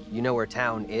 You know where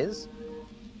town is?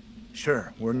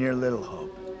 Sure, we're near Little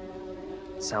Hope.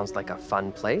 Sounds like a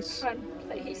fun place. Fun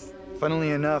place.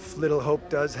 Funnily enough, Little Hope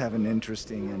does have an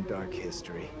interesting and dark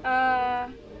history.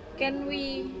 Can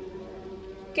we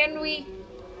get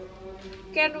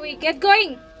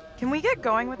going? Can we get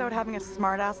going without having a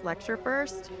smart-ass lecture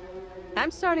first?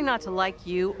 I'm starting not to like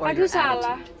you or Aduh, your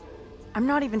salah. attitude. I'm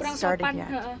not even Kurang started sopan.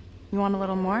 yet. You want a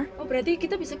little more? Oh, berarti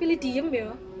kita bisa pilih diem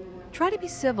ya? Try to be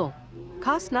civil.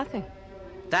 Costs nothing.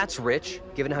 That's rich,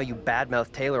 given how you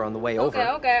badmouthed Taylor on the way over.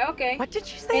 Okay. What did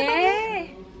you say about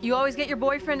me? You always get your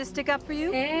boyfriend to stick up for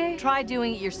you? Hey. Try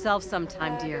doing it yourself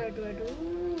sometime, dear.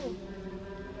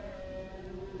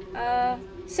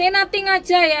 Say nothing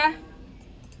aja ya.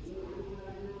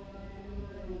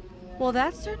 Well,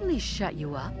 that certainly shut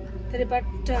you up. Daripada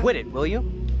Quit it, will you?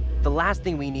 The last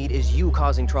thing we need is you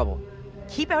causing trouble.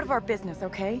 Keep out of our business,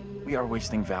 okay? We are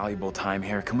wasting valuable time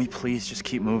here. Can we please just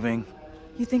keep moving?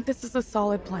 You think this is a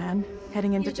solid plan,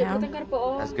 heading into town?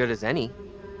 As good as any.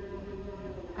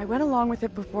 I went along with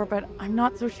it before, but I'm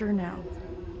not so sure now.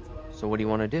 So what do you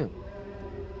want to do?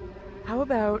 How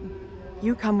about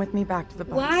you come with me back to the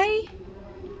bus? Why?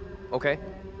 Okay.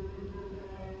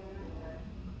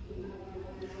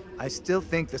 I still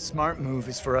think the smart move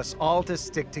is for us all to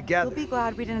stick together. You'll be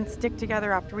glad we didn't stick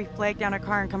together after we flagged down a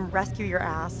car and come rescue your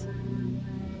ass.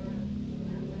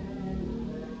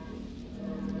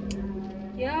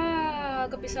 Ya,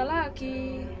 kepisah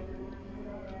lagi.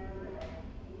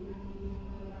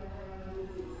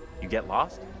 get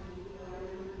lost?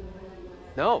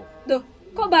 No. Duh,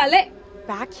 kok balik?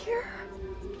 Back here?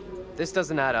 This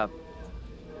doesn't add up.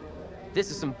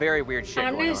 This is some very weird shit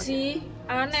going Aneh on. sih,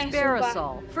 aneh Spare us sumpah.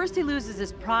 all. First he loses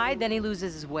his pride, then he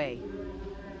loses his way.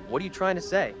 What are you trying to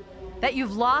say? That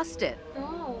you've lost it.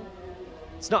 Oh,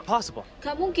 It's not possible.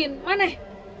 gak mungkin. Maneh?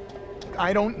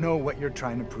 I don't know what you're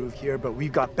trying to prove here, but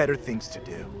we've got better things to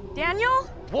do. Daniel?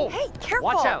 Whoa! Hey,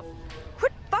 careful! Watch out!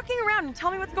 Quit fucking around and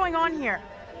tell me what's going on here.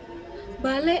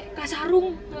 Balik,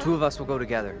 Kasarung. The two of us will go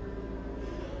together.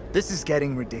 This is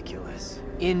getting ridiculous.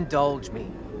 Indulge me.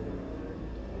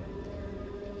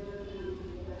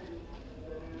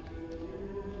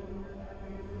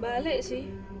 Balik sih.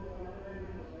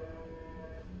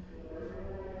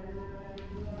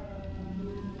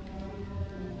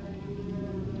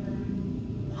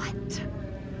 What?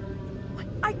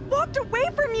 I walked away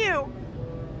from you!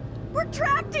 We're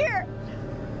trapped here!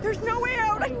 There's no way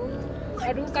out!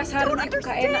 Aduh, Kasarung itu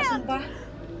gak enak sumpah.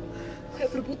 Kayak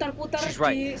berputar-putar She's di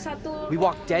right. satu. We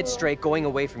walked dead straight going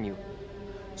away from you.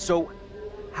 So,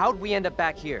 how'd we end up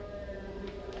back here?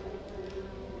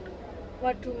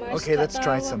 Waduh, Mas. Okay, gak let's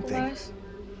try tahu aku, something. Mas.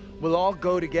 We'll all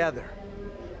go together.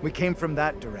 We came from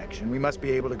that direction. We must be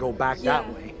able to go back that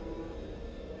Yeah. way.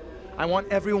 I want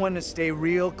everyone to stay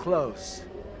real close.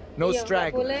 No Iya,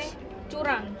 gak boleh stragglers.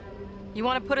 curang. You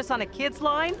want to put us on a kid's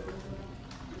line?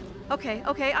 Okay,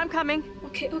 I'm coming.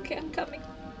 Okay, I'm coming.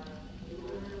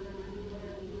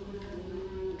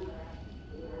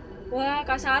 Wah,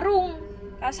 Kasarung.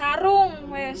 Kasarung,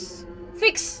 wes.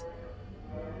 Fix.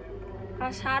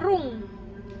 Kasarung.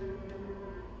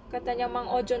 Katanya Mang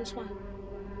Ojon semua.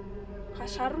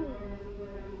 Kasarung.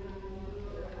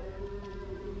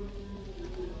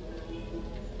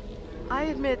 I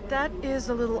admit that is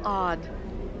a little odd.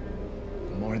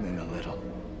 More than a little.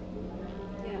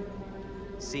 Ya,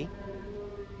 See?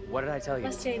 What did I tell you?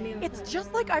 Mas Jenil. It's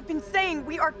just like I've been saying,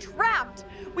 we are trapped!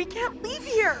 We can't leave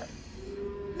here!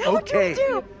 Now what do we Okay,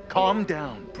 do? calm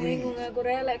down, please. Bingung aku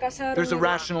relek Kasarung. There's a itu.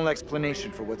 rational explanation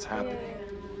for what's Iya, happening.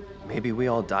 iya. Maybe we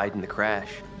all died in the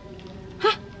crash.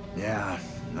 Yeah,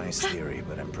 nice theory,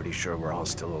 but I'm pretty sure we're all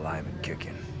still alive and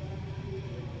kicking.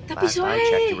 Tapi Last I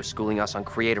checked, you soalnya were schooling us on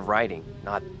creative writing,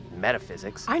 not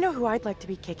metaphysics. I know who I'd like to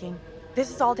be kicking. This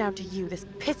is all down to you, this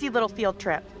pissy little field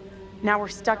trip. Now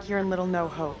we're stuck here in Little No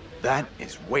Hope. That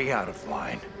is way out of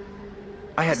line.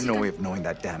 I had no way of knowing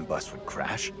that damn bus would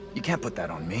crash. You can't put that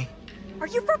on me. Are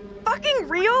you for fucking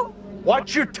real?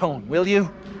 Watch your tone, will you?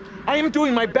 I am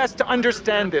doing my best to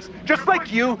understand this, just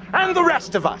like you and the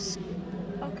rest of us.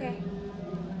 Okay.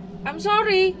 I'm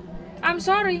sorry. I'm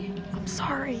sorry. I'm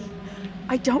sorry.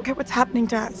 I don't get what's happening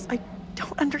to us. I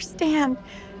don't understand.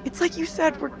 It's like you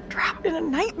said, we're trapped in a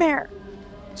nightmare.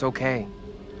 It's okay.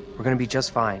 We're gonna be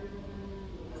just fine.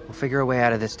 We'll figure a way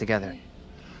out of this together.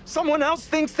 Someone else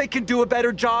thinks they can do a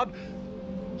better job?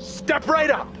 Step right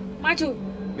up. Maju.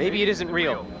 Maybe it isn't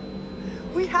real.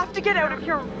 We have to get out of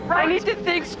here right I need to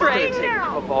think straight.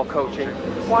 now. Football coaching.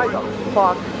 Why the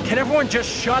fuck? Can everyone just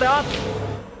shut up?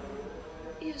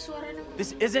 Iya, suaranya.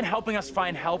 This isn't helping us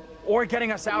find help or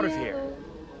getting us out of Iya, here. loh.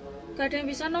 Gak ada yang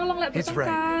bisa nolong lek It's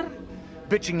bertengkar.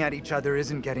 Bitching at each other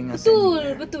isn't getting us Betul,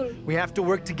 anywhere. betul. We have to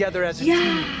work together as a Ya,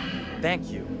 team. Thank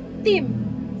you. tim.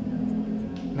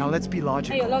 Now let's be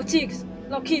logical. Ayo,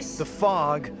 logis. The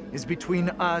fog is between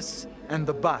us and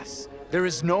the bus. There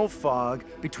is no fog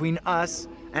between us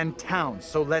and town,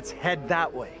 so let's head that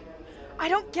way.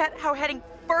 I don't get how heading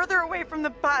further away from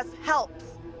the bus helps.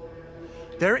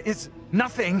 There is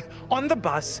nothing on the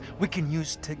bus we can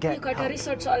use to Ayo, get gak ada help.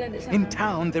 resort soalnya di sana. In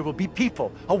town, there will be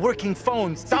people, a working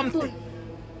phone, something.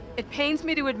 It pains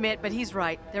me to admit, but he's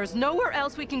right. There's nowhere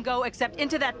else we can go except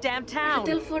into that damn town.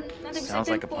 Telepon, nanti bisa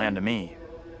Sounds like a telepon. plan to me.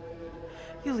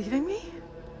 You leaving me?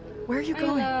 Where are you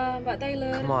going? Ayolah, Mbak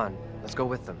Tyler. Come on, let's go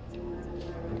with them.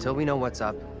 Until we know what's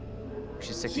up, we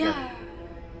should stick Ya. together.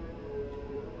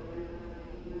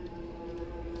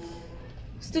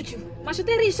 Setuju.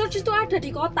 Maksudnya research itu ada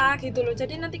di kota gitu loh.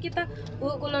 Jadi nanti kita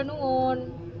kula nuwun.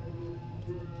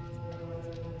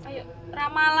 Ayo,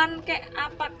 ramalan kayak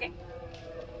apa kayak?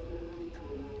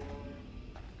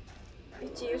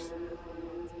 Cius.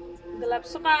 Gelap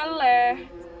sekali.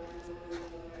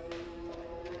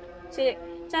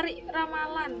 Cari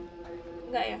ramalan.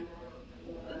 Enggak ya?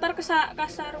 Ntar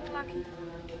kasarung lagi.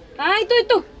 Ah,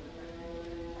 itu.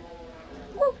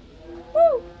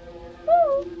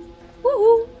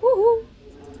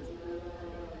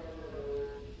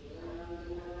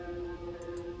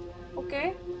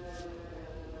 Oke.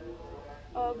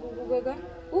 Gugu gaga.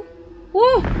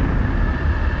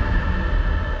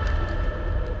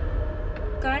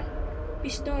 Kan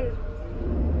pistol.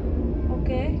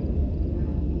 Oke.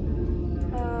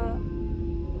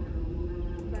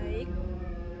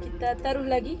 kita taruh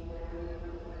lagi.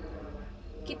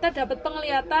 Kita dapat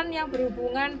penglihatan yang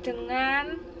berhubungan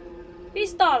dengan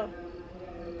pistol.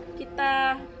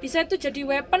 Kita bisa itu jadi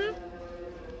weapon.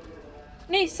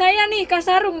 Nih, saya nih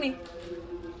kasarung nih.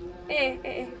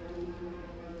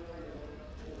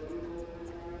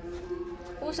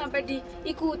 Oh, sampai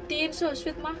diikutin, so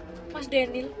sweet mah, Mas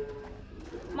Daniel.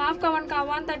 Maaf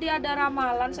kawan-kawan, tadi ada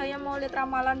ramalan, saya mau lihat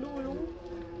ramalan dulu.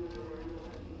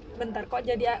 Bentar, kok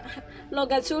jadi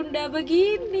logat Sunda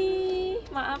begini?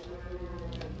 Maaf.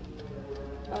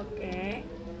 Oke.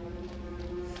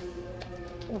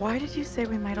 Why did you say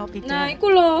we might all be dead? Nah, iku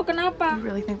loh, kenapa? You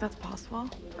really think that's possible?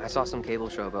 I saw some cable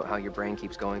show about how your brain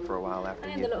keeps going for a while after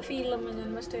Ini delok film aja,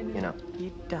 Mas Daniel. you know.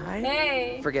 You died?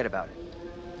 Hey. Forget about it.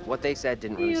 What they said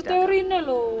didn't really Iya, stack up. teorinya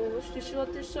loh, di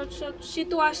suatu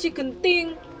situasi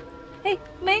genting. Hei,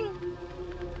 Meng.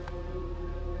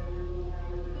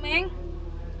 Meng.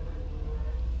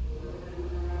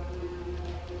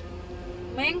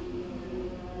 Meng.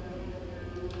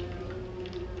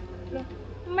 Loh,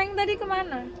 Meng tadi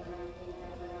kemana?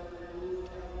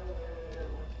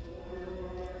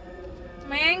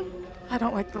 Meng. I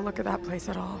don't like the look of that place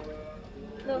at all.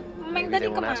 Loh, Meng Maybe tadi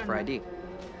they won't ask for kemana? ID.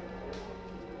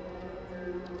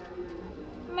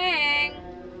 Meng.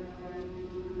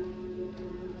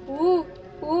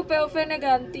 POV-nya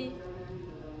ganti.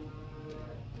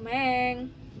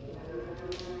 Meng.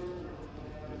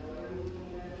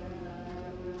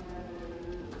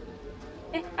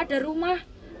 Ada rumah.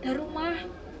 Ada rumah.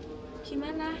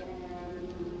 Gimana?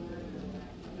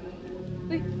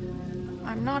 Wih.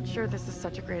 I'm not sure this is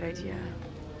such a great idea.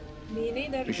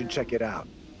 We should check it out.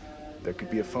 There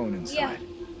could be a phone Iya. inside.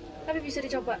 Tapi bisa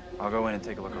dicoba. I'll go in and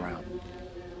take a look around.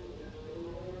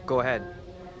 Go ahead.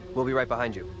 We'll be right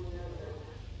behind you.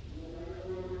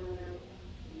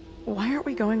 Why aren't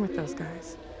we going with those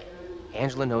guys?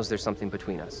 Angela knows there's something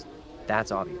between us. That's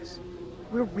obvious.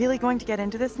 We're really going to get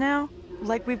into this now?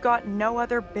 Like we've got no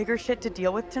other bigger shit to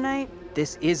deal with tonight?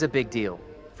 This is a big deal.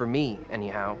 For me,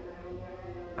 anyhow.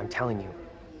 I'm telling you,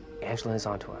 Angela is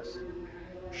onto us.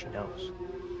 She knows.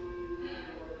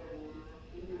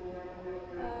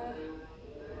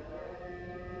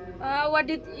 What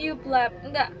did you blab?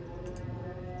 Enggak.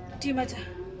 Diam aja.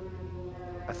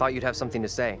 I thought you'd have something to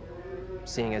say,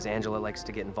 seeing as Angela likes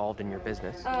to get involved in your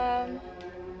business.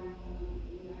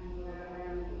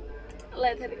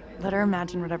 Let her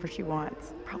imagine whatever she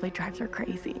wants. Probably drives her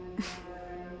crazy.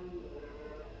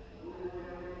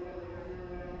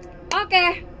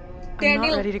 Okay. I'm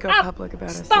Daniel, not ready to go up. public about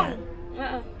us Stop.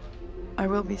 yet. I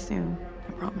will be soon,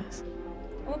 I promise.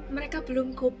 Oh, mereka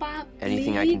belum go public.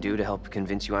 Anything I can do to help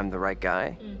convince you I'm the right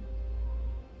guy?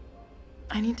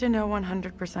 I need to know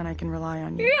 100% I can rely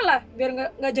on you. Iyalah, biar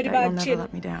nggak jadi That you'll bacin. never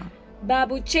let me down.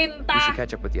 Babu We cinta. should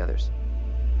catch up with the others.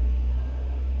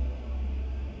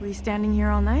 We standing here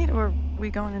all night, or we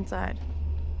going inside?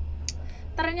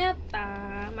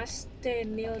 Ternyata Mas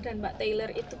Daniel dan Mbak Taylor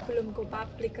itu belum go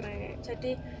public, Re.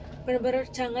 Jadi bener-bener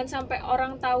jangan sampai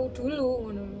orang tahu dulu,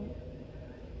 ngono.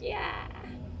 Ya.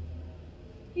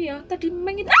 Iya, tadi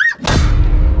mengin.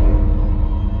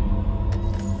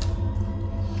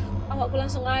 Awakku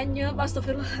langsung anyep,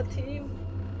 astagfirullahaladzim.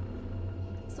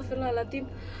 Astagfirullahaladzim.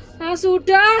 Ah,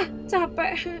 sudah,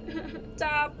 capek.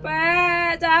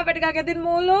 Capek dikagetin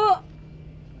mulu.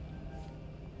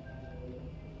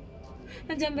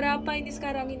 Jam berapa ini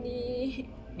sekarang ini?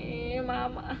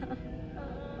 Mama.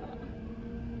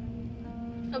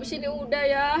 Habis ini udah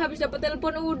ya, habis dapat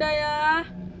telepon udah ya.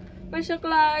 Besok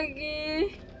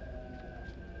lagi.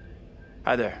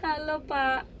 Hi there. Halo,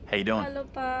 Pak. How you doing? Halo,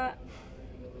 Pak.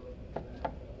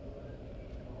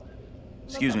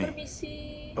 Excuse me, Bapak permisi.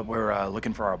 but we're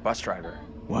looking for our bus driver.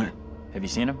 What? Have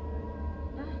you seen him?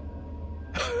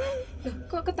 Loh,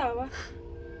 kok ketawa?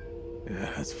 Yeah,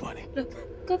 that's funny. Loh,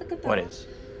 kok ketawa? What is?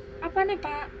 Apa nih,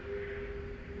 Pak?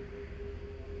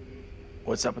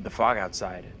 What's up with the fog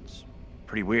outside? It's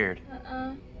pretty weird.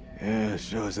 Yeah,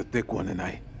 sure is a thick one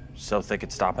tonight. So thick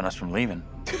it's stopping us from leaving.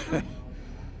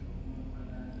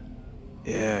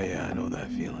 Yeah, I know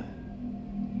that feeling.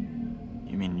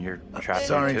 You mean you're trapped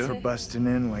Sorry too? for busting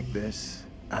in like this.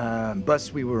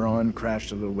 Bus we were on crashed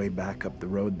a little way back up the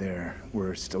road there.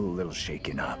 We're still a little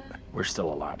shaken up. We're still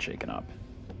a lot shaken up.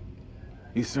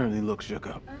 You certainly look shook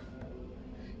up.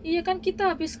 Iya kan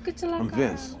kita habis kecelakaan. I'm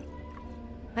Vince.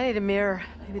 I need a mirror.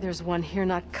 Maybe there's one here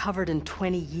not covered in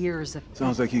 20 years of...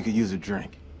 Sounds like you could use a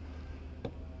drink.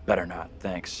 Better not,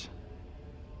 thanks.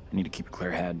 I need to keep a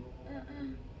clear head.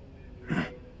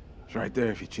 It's right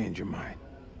there if you change your mind.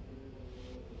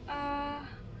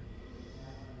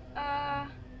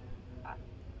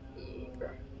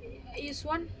 Use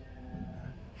one.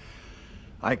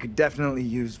 I could definitely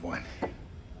use one.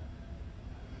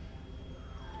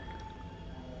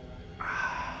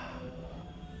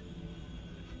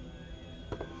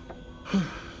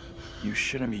 You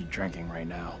shouldn't be drinking right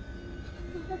now.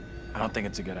 I don't think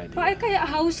it's a good idea. Pak, kayak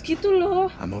haus gitu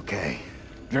loh. I'm okay.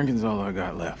 Drinking's all I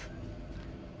got left.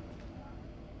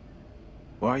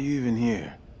 Why are you even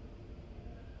here?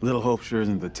 Little Hope sure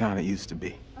isn't the town it used to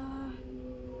be.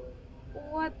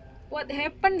 What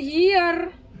happened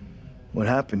here? What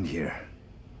happened here?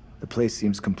 The place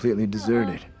seems completely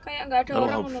deserted. Kayak nggak ada Little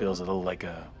orang. Hope feels a little like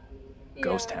a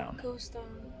ghost town. Ghost town.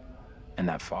 And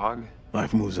that fog?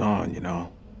 Life moves on, you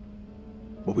know.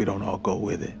 But we don't all go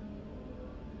with it.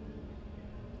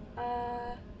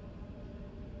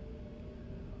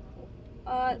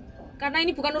 Karena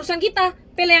ini bukan urusan kita.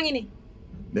 Pilih yang ini.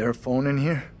 There a phone in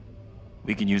here?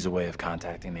 We could use a way of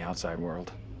contacting the outside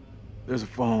world. There's a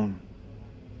phone,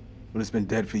 but it's been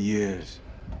dead for years.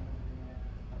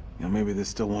 You know, maybe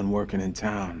there's still one working in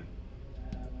town.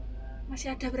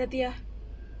 Masih ada berarti ya.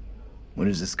 What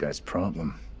is this guy's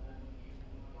problem?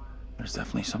 There's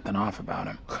definitely something off about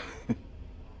him.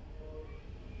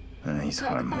 He's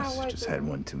harmless. Just had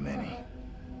one too many.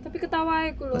 Tapi ketawa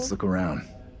aku loh. Let's look around.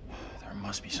 There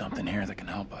must be something here that can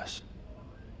help us.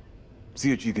 See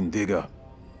what you can dig up.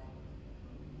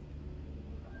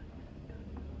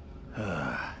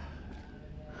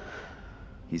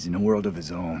 He's in a world of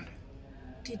his own.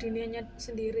 Di dunianya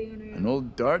sendiri. An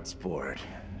old darts board.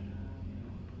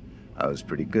 I was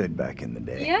pretty good back in the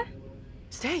day. Yeah?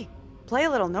 Stay. Play a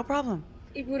little, no problem.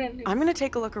 Hiburan. I'm gonna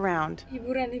take a look around.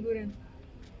 Hiburan.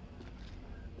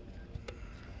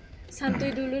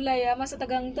 Santuy dulu lah ya, masa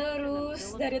tegang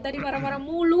terus. Dari tadi marah-marah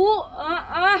mulu.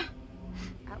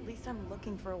 At least I'm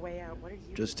looking for a way out. What are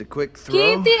you? Just a quick throw,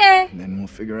 and then we'll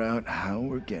figure out how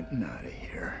we're getting out of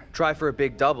here. Try for a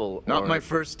big double. Not my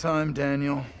first time,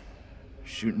 Daniel.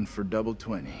 Shooting for double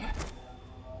 20.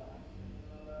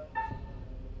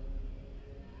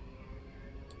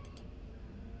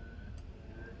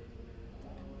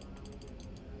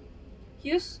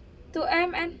 Use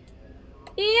 2M and...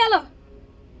 Iya loh.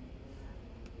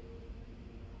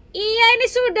 Iya, ini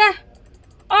sudah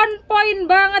on point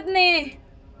banget nih.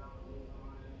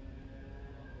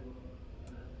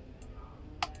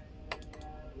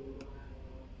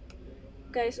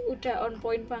 Guys, udah on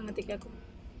point banget aku.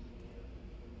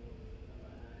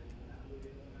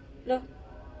 Loh.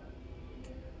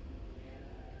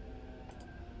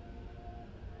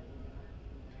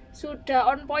 Sudah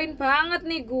on point banget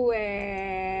nih gue.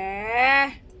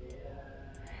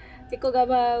 Iko gak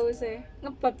bau sih.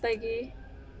 Ngebab lagi.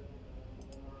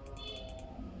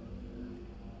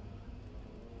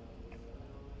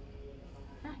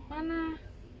 Mana?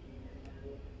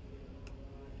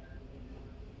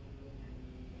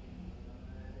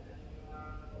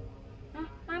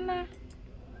 Mana?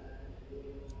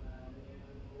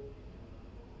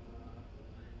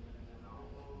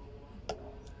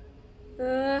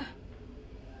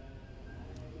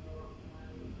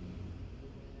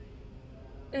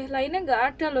 Lainnya nggak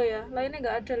ada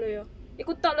loh ya.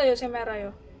 Ikut tak lo ya, saya merah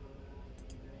ya.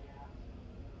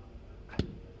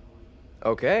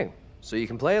 Okay, so you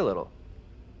can play a little.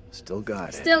 Still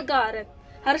got it.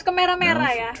 Harus ke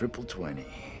merah-merah ya. Triple 20.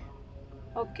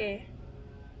 Oke.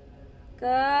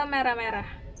 Ke merah-merah.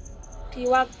 Di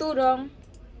waktu dong.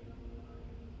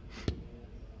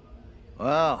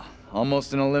 Well,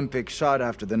 almost an Olympic shot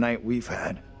after the night we've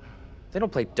had. They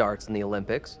don't play darts in the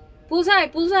Olympics. Pulsai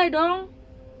dong.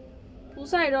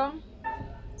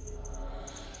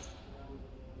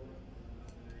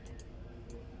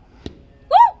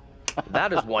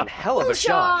 That is one hell of a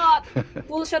shot.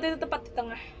 Bullshot itu tepat di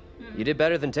tengah. You did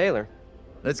better than Taylor.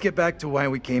 Let's get back to why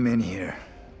we came in here.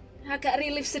 Agak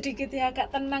relief sedikit ya, agak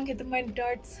tenang gitu main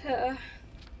darts.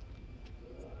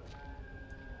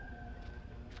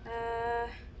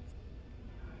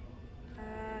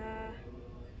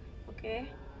 Oke.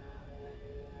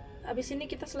 Abis ini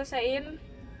kita selesaiin.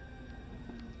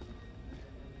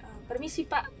 Permisi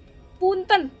Pak.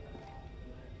 Punten.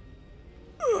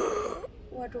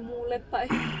 Waduh, mulet Pak.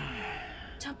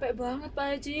 Capek banget Pak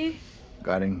Haji.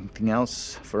 Got anything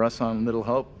else for us on Little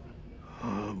Hope?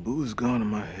 Booze gone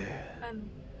in my head.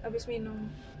 Abis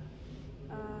minum.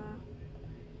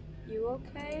 You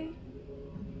okay?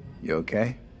 You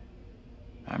okay?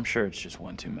 I'm sure it's just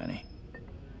one too many.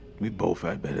 We both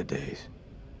had better days.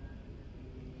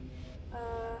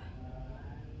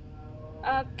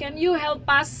 Can you help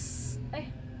us?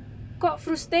 Kok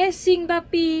frustrating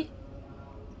tapi?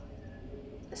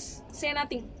 Say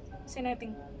nothing.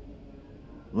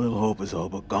 Little Hope is all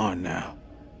but gone now.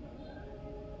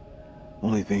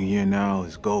 Only thing here now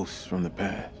is ghosts from the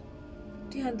past.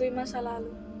 dihantui masa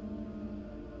lalu.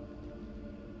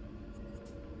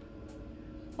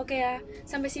 Oke ya,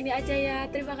 sampai sini aja ya.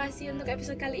 Terima kasih untuk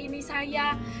episode kali ini.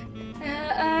 Saya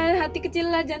hati kecil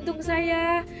lah jantung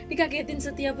saya dikagetin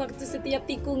setiap waktu, setiap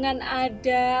tikungan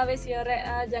ada. Wes ya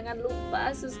rek, jangan lupa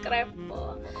subscribe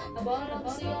po. Barang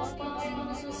siapa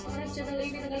yang subscribe channel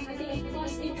ini dengan hati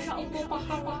ikhlas, insyaallah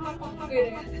pahala.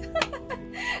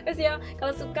 Wes ya,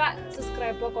 kalau suka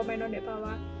subscribe po, komen di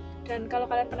bawah. Dan kalau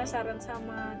kalian penasaran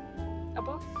sama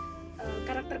apa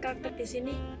karakter-karakter di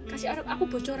sini, kasih aku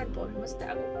bocoran po,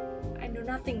 maksudnya aku I know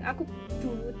nothing, aku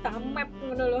buta map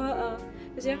ngono loh.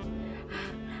 Terus ya,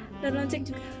 dan lonceng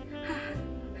juga.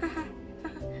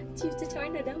 Cium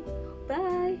cewek dadang.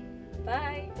 Bye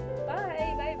bye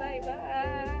bye bye bye bye.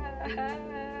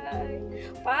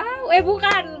 Wow,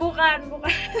 bukan